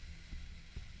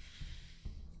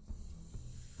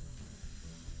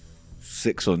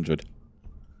 600.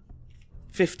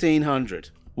 1,500.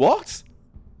 What?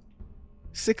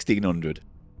 1,600.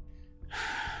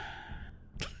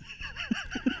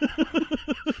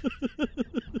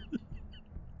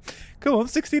 Come on,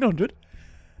 1,600.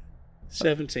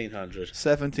 1,700.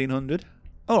 1,700.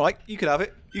 All right, you can have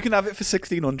it. You can have it for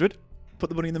 1,600. Put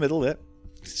the money in the middle there.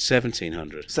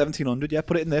 1,700. 1,700, yeah,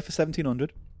 put it in there for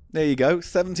 1,700. There you go,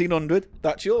 1,700.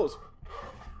 That's yours.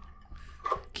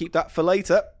 Keep that for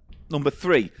later. Number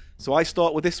 3. So I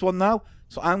start with this one now.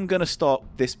 So I'm going to start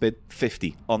this bid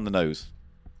 50 on the nose.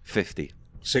 50.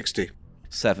 60.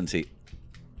 70.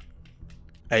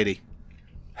 80.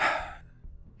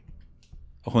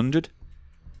 100.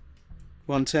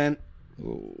 110.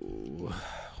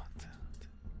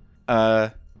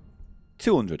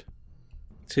 200.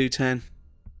 210.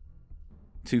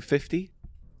 250.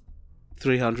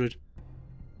 300.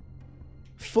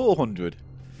 400.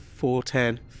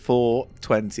 410.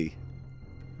 420.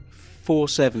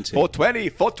 470. 420.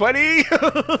 420.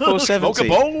 470. Smoke a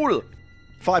bowl.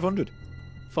 500.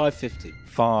 550.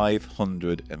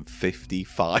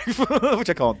 555, which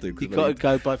I can't do. 'cause You've got to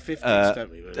go by 50s, don't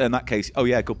we? Really? In that case, oh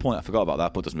yeah, good point. I forgot about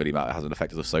that, but it doesn't really matter. It hasn't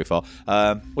affected us so far.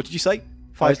 What did you say?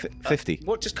 550.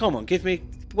 What? Just come on. Give me.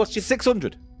 What's your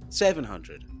 600.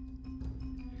 700.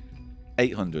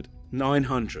 800.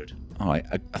 900. All right,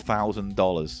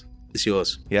 $1,000. It's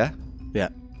yours. Yeah. Yeah.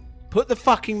 Put the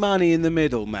fucking money in the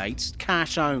middle, mate.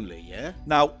 Cash only, yeah?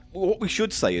 Now, what we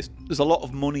should say is there's a lot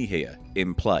of money here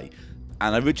in play.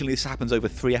 And originally this happens over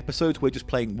 3 episodes. We're just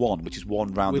playing one, which is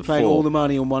one round We're of 4. playing all the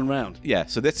money on one round. Yeah,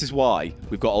 so this is why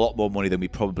we've got a lot more money than we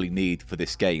probably need for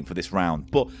this game, for this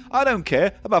round. But I don't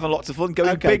care. I'm having lots of fun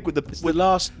going big with It's the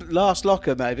last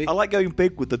locker, maybe. I like going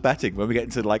big with the betting when we get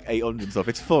into like 800 and stuff.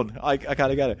 It's fun. I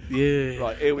kind of get it. Yeah.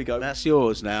 Right, here we go. That's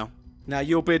yours now. Now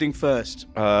you're bidding first.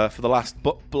 For the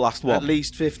last one. At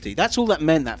least 50. That's all that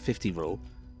meant, that 50 rule.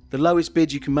 The lowest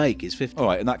bid you can make is 50. All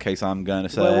right, in that case, I'm going to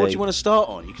say... Well, what do you want to start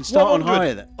on? You can start on 100.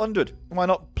 higher then. 100. Why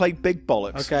not play big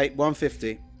bollocks? Okay,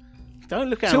 150. Don't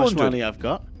look at how much 200. money I've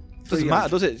got. Doesn't matter,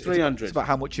 does it? 300. It's about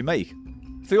how much you make.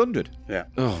 300. Yeah.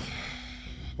 Oh,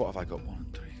 what have I got? 1,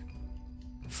 3,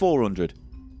 400.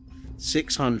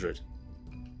 600.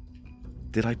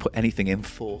 Did I put anything in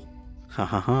for? Ha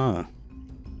ha ha.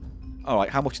 All right,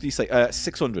 how much did you say?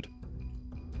 600.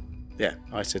 Yeah,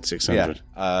 I said 600.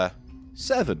 Yeah.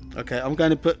 7. Okay, I'm going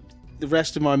to put the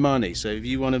rest of my money. So if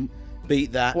you want to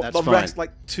beat that, What, that's the fine. rest,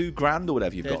 like $2,000 or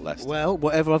whatever you've got left. Well,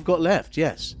 whatever I've got left,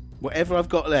 yes. Whatever I've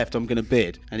got left, I'm going to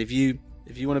bid. And if you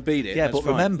want to beat it, Yeah, that's but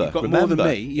fine. remember, You've got more than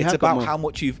me. You it's have got about more. how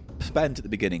much you've spent at the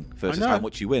beginning versus I know. how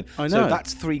much you win. I So know.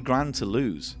 that's $3,000 to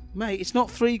lose. Mate, it's not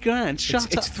 $3,000. Shut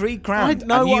up. It's $3,000, I know and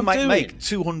what you I'm might doing. make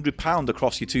 £200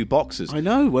 across your 2 boxes. I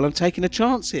know. Well, I'm taking a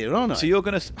chance here, aren't I? So you're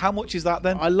gonna. How much is that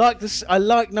then? I like this. I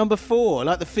like number 4. I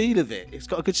like the feel of it. It's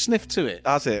got a good sniff to it.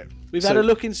 That's it. We've So- had a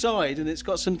look inside, and it's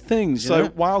got some things. So you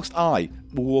know? whilst I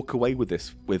will walk away with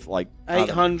this with like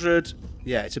 800.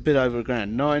 Yeah, it's a bit over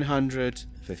 $1,000. 900,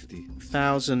 50.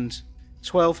 1,000,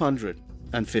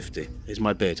 1,250 is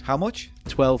my bid. How much?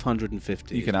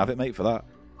 1,250. You can have it, mate, for that.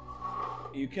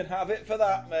 You can have it for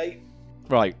that, mate.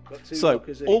 Right. Got 2 So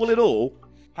lockers each. all in all,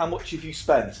 how much have you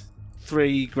spent?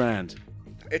 $3,000.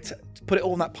 It's put it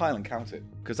all in that pile and count it,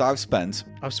 because I've spent.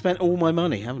 I've spent all my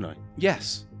money, haven't I?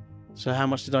 Yes. So how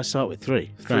much did I start with?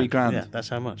 3 $3,000. Yeah, that's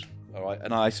how much. All right,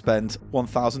 and I spent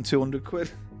 1,200 quid.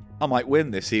 I might win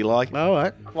this, Eli. All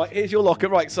right. Right, here's your locker.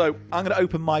 Right, so I'm going to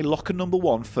open my locker number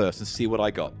 1 first and see what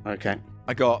I got. Okay.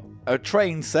 I got a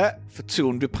train set for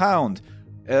 £200,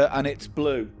 and it's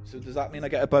blue. So does that mean I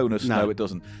get a bonus? No. No, it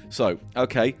doesn't. So,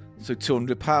 okay, so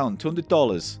 £200,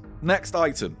 $200. Next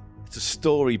item, it's a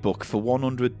storybook for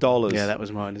 $100. Yeah, that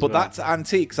was mine as But well. that's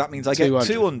antiques. That means I get 200.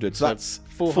 200. So So that's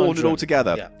 400. 400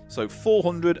 altogether. Yeah. So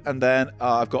 400, and then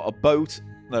I've got a boat.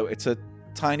 No, it's a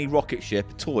tiny rocket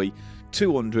ship, toy,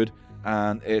 200,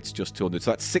 and it's just 200.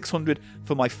 So that's 600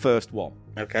 for my first one.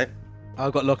 Okay.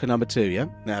 I've got locker number 2, yeah?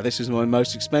 Now, this is my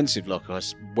most expensive locker. I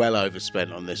well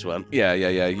overspent on this one. Yeah,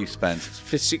 you spent.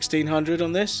 For 1,600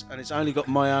 on this, and it's only got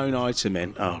my own item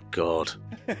in. Oh, God.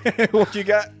 What do you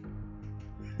get?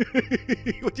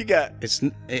 What do you get? It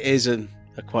is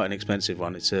quite an expensive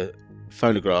one. It's a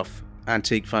phonograph,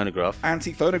 antique phonograph.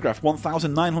 Antique phonograph,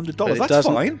 $1,900. But it That's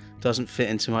doesn't- fine. Doesn't fit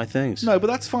into my things. No, but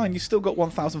that's fine. You still got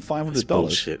 $1,500. It's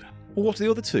bullshit. Well, what's the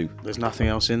other 2? There's nothing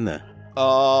else in there.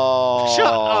 Oh, Shut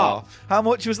up. How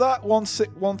much was that?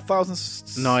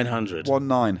 1,000. 900.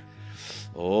 19.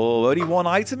 Oh, only one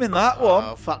item in that one.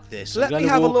 Oh, fuck this. Let I'm me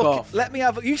gonna have a walk look. off. Let me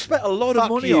have. You spent a lot Fuck of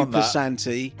money you, on that.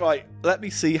 Pasanti. Right. Let me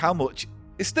see how much.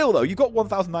 It's still though. You got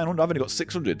 1,900. I've only got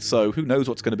 600. So who knows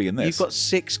what's going to be in this? You've got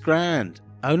 $6,000.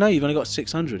 Oh, no, you've only got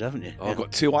 600, haven't you? Oh, I've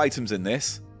got 2 items in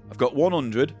this. I've got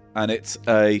 100, and it's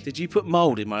a Did you put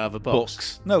mould in my other box?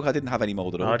 box. No, I didn't have any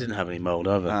mold at all. Oh, I didn't have any mould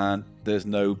either. And there's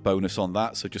no bonus on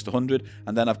that, so just 100.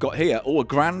 And then I've got here, a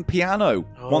grand piano,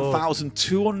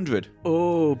 1,200.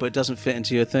 Oh, but it doesn't fit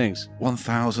into your things.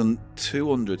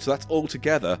 1,200. So that's all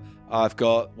together. I've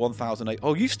got 1,008.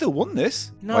 Oh, you've still won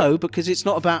this? No, because it's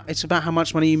not about. It's about how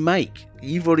much money you make.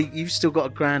 You've still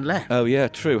got $1,000 left. Oh yeah,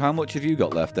 true. How much have you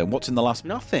got left then? What's in the last?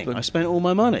 Nothing. I spent all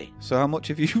my money. So how much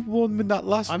have you won in that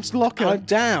last locker? I'm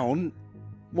down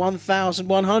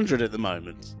 1,100 at the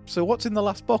moment. So what's in the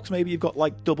last box? Maybe you've got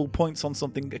like double points on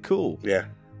something cool. Yeah.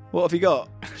 What have you got?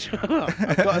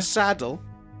 I've got a saddle,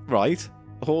 Right,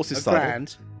 a horse's a saddle.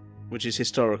 grand, which is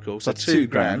historical. So That's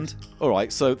 $2,000. All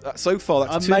right, so so far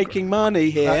that's I'm two making money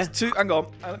here. That's 2. Hang on,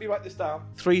 let me write this down.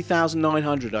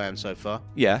 3,900 I am so far.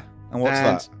 Yeah, and what's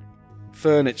And that?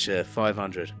 Furniture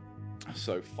 500.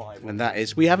 So 5. And that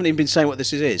is. We haven't even been saying what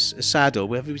this is. A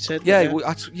saddle. Have we said? Yeah, that?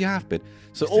 well, you have been.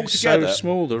 So It's altogether, so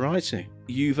small. The writing.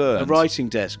 you've A earned writing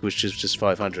desk, which is just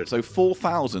 500. so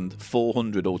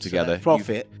 4,400 altogether.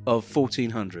 Profit of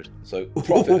 1,400. So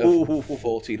profit of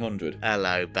 1,400.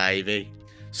 Hello, baby.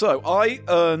 So I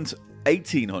earned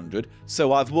 1,800.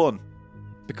 So I've won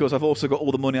because I've also got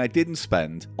all the money I didn't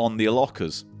spend on the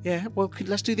lockers. Yeah. Well,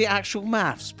 let's do the actual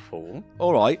maths, Paul.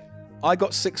 All right. I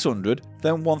got 600,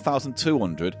 then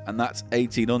 1,200, and that's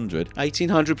 1,800.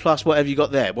 1,800 plus whatever you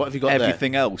got there. What have you got there?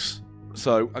 Everything else.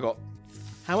 So I got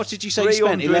How much did you say you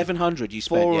spent? 1,100 you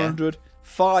spent, 400,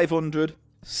 500,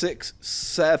 6,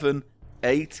 7,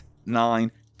 8,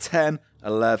 9, 10,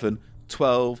 11,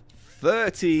 12,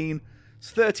 13.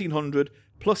 It's 1,300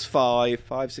 plus 5,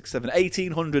 6, 7,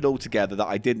 1,800 altogether that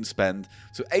I didn't spend.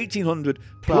 So 1,800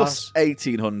 plus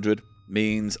 1,800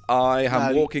 means I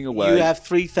am walking away. You have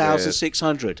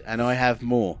 3,600 and I have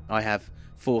more. I have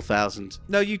 4,000.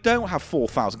 No, you don't have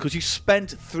 4,000 because you spent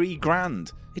 3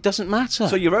 grand. It doesn't matter.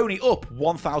 So you're only up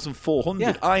 1,400.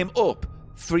 Yeah. I am up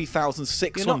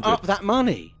 3,600. You're not up that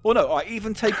money. Well, no, I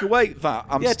even take away that.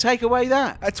 Take away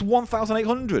that. It's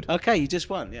 1,800. Okay, you just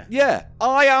won, yeah. Yeah,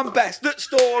 I am best at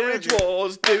Storage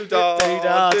Wars. Doo-dah,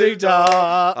 Doo-dah, doo-dah.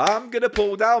 doo-dah. I'm going to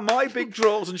pull down my big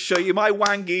drawers and show you my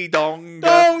wangy dong.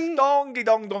 Dong. Dongy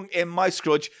dong dong in my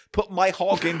scrudge. Put my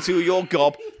hog into your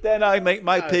gob. Then I make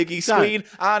my piggy scream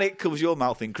and it covers your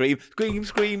mouth in cream. Scream,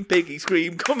 scream, piggy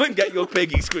scream. Come and get your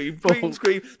piggy scream. Scream,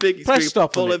 scream, piggy Press scream.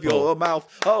 stop on Full it, of your Paul.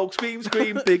 mouth. Oh, scream,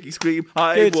 scream, piggy scream.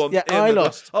 I Good. won. Yeah, in I the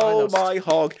lost. Oh, I lost. my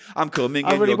hog. I'm coming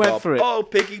I in really your went gob. for it. Oh,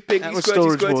 piggy, piggy, That was squirty,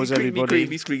 Storage squirty, Wars, screamy, everybody.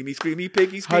 creamy, screamy, screamy,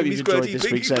 piggy, Hope screamy, you've enjoyed squirty, this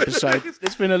piggy, week's squirty. episode.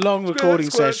 It's been a long Squirt, recording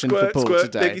squirt, session squirt, for Paul squirt,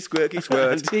 today. Piggy, squirky,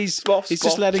 squirt. And he's Spoff, just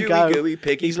spoff, letting gooey, go. gooey,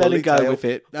 piggy, He's letting go ponytail. with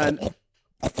it. And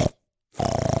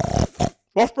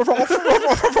Ruff,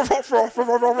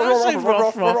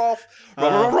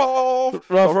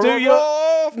 do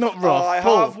your... Not Ruff, I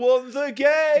Paul. have won the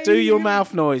game. do your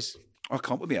mouth noise. I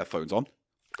can't put my headphones on.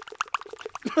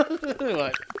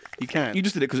 Right. You can. You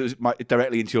just did it because it was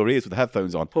directly into your ears with the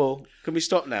headphones on. Paul, can we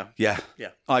stop now? Yeah. Yeah.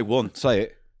 I won. Say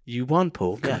it. You won,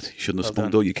 Paul. God, you shouldn't have Well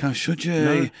spun done. all your cash, should you?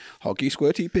 No. Hoggy,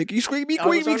 squirty, piggy, screamy, I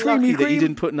was creamy, unlucky creamy, that you creamy.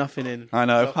 didn't put nothing in. I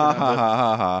know. Ha ha ha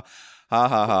ha ha. Ha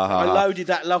ha ha ha. I loaded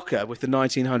that locker with the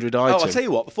 1,900 item. Oh, I'll tell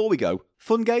you what, before we go,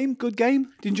 fun game, good game.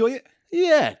 Did you enjoy it?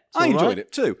 Yeah. I enjoyed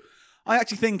it too. I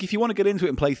actually think if you want to get into it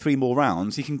and play 3 more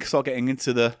rounds, you can start getting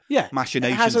into the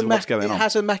machinations of what's going on. It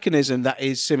has a mechanism that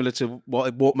is similar to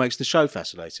what makes the show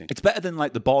fascinating. It's better than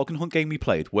like the bargain hunt game we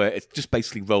played, where it's just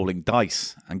basically rolling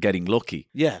dice and getting lucky.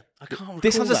 Yeah. I can't recall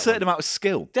This has a that certain one. amount of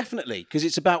skill. Definitely, because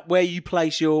it's about where you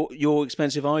place your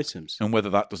expensive items. And whether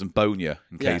that doesn't bone you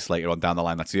in case later on down the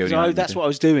line that's the only So item that's you do. what I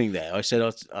was doing there. I said, I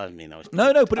was.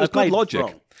 No, but it was played good logic.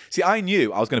 wrong. See, I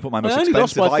knew I was going to put my most I only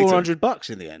lost expensive by item. $400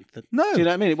 in the end. No. Do you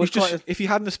know what I mean? It was It's just, quite. if you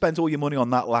hadn't have spent all your money on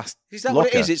that last Is that locker,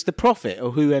 what it is? It's the profit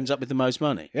or who ends up with the most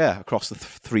money. yeah, across the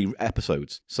 3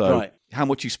 episodes. So Right. how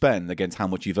much you spend against how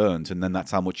much you've earned, and then that's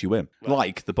how much you win.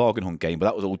 Like the bargain hunt game, but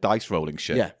that was all dice rolling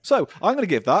shit. Yeah. So I'm going to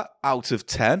give that out of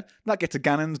 10. That gets a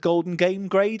Gannon's golden game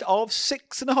grade of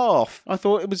 6.5. I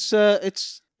thought it was.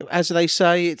 It's as they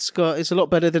say. It's a lot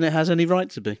better than it has any right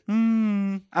to be.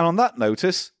 And on that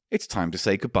notice, it's time to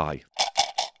say goodbye.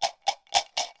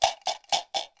 I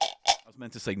was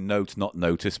meant to say note, not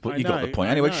notice, but you got the point.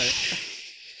 Anyway, shh.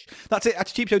 That's it.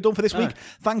 That's Cheap Show done for this week.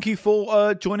 Thank you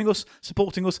for joining us,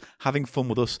 supporting us, having fun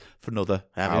with us for another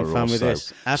hour Having fun or with so.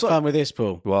 this. Have fun with this,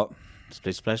 Paul. What?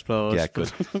 Split, splash, splash. Yeah,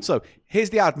 good. So here's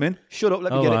the admin. Shut up.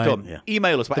 Let me All get right, it done. yeah.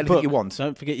 Email us about The anything book. you want.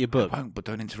 Don't forget your book. I won't, but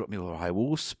don't interrupt me or I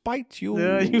will spite you.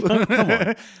 Yeah, you won't. Come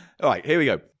on. All right, here we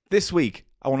go. This week,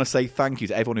 I want to say thank you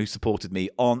to everyone who supported me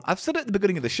on... I've said it at the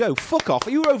beginning of the show. Fuck off.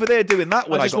 You were over there doing that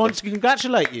when I I just got want to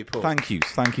congratulate you, Paul. Thank you.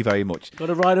 Thank you very much. Got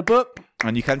to write a book.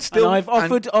 And you can still... And I've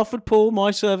offered Paul my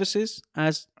services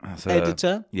as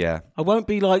editor. Yeah. I won't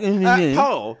be like...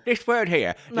 Paul, this word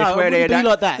here. No, this I word wouldn't be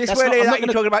like that. This That's word not- here I'm that not you're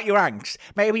gonna- talking about your angst.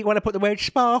 Maybe you want to put the word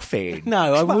sparf in.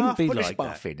 No, I wouldn't be Put the like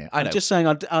sparf that. in it. I know. I'm just saying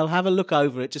I'll have a look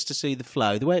over it just to see the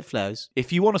flow, the way it flows.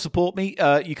 If you want to support me,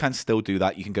 you can still do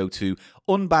that. You can go to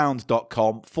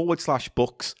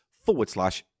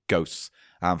unbound.com/books/ghosts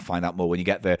and find out more when you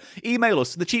get there. Email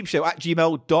us,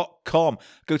 thecheapshow@gmail.com.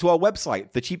 Go to our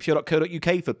website,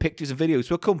 thecheapshow.co.uk, for pictures and videos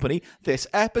to accompany this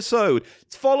episode.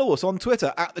 Follow us on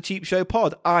Twitter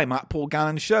 @thecheapshowpod. I'm at Paul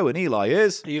Gannon Show, and Eli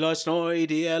is. Eli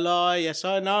Snoid, ELI, yes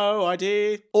I know, I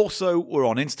did. Also, we're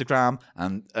on Instagram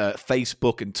and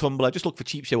Facebook and Tumblr. Just look for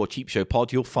Cheap Show or Cheap Show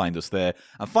Pod. You'll find us there.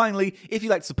 And finally, if you'd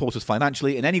like to support us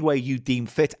financially in any way you deem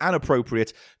fit and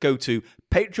appropriate, go to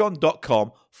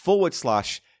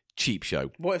patreon.com/Cheap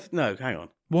Show. What if, no, hang on.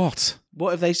 What?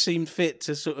 What if they seemed fit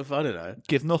to sort of, I don't know.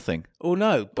 Give nothing. Or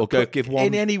no. Or go give one.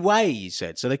 In any way, you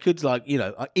said. So they could, like,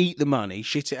 eat the money,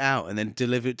 shit it out, and then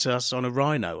deliver it to us on a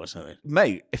rhino or something.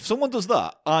 Mate, if someone does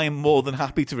that, I'm more than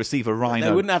happy to receive a rhino.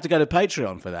 They wouldn't have to go to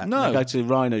Patreon for that. No. They go to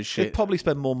rhino They'd shit. probably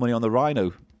spend more money on the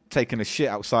rhino taking a shit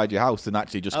outside your house than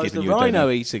actually just Is giving the you a rhino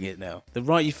donation. eating it now?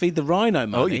 You feed the rhino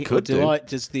money. you could or do.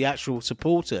 does the actual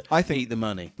supporter I think- eat the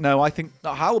money? No, I think.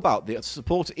 How about the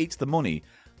supporter eats the money,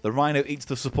 The rhino eats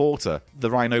the supporter. The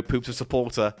rhino poops a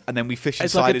supporter, and then we fish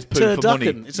It's inside like a his poo for money.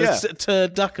 turducken. It's a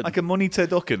turducken. like a money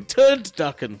turducken.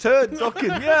 Turducken.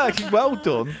 Turducken, yeah, well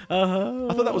done.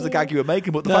 I thought that was the gag you were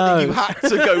making, but the fact that you had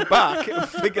to go back and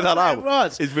figure that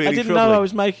out is really I didn't troubling. know I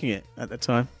was making it at the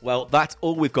time. Well, that's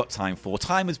all we've got time for.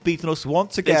 Time has beaten us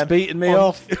once again. It's beaten me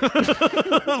off.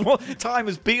 Time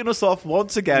has beaten us off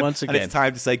once again. Once And again. it's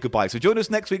time to say goodbye. So join us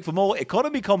next week for more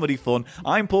economy comedy fun.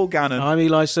 I'm Paul Gannon. I'm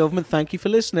Eli Silverman. Thank you for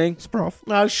listening.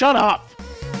 No, shut up.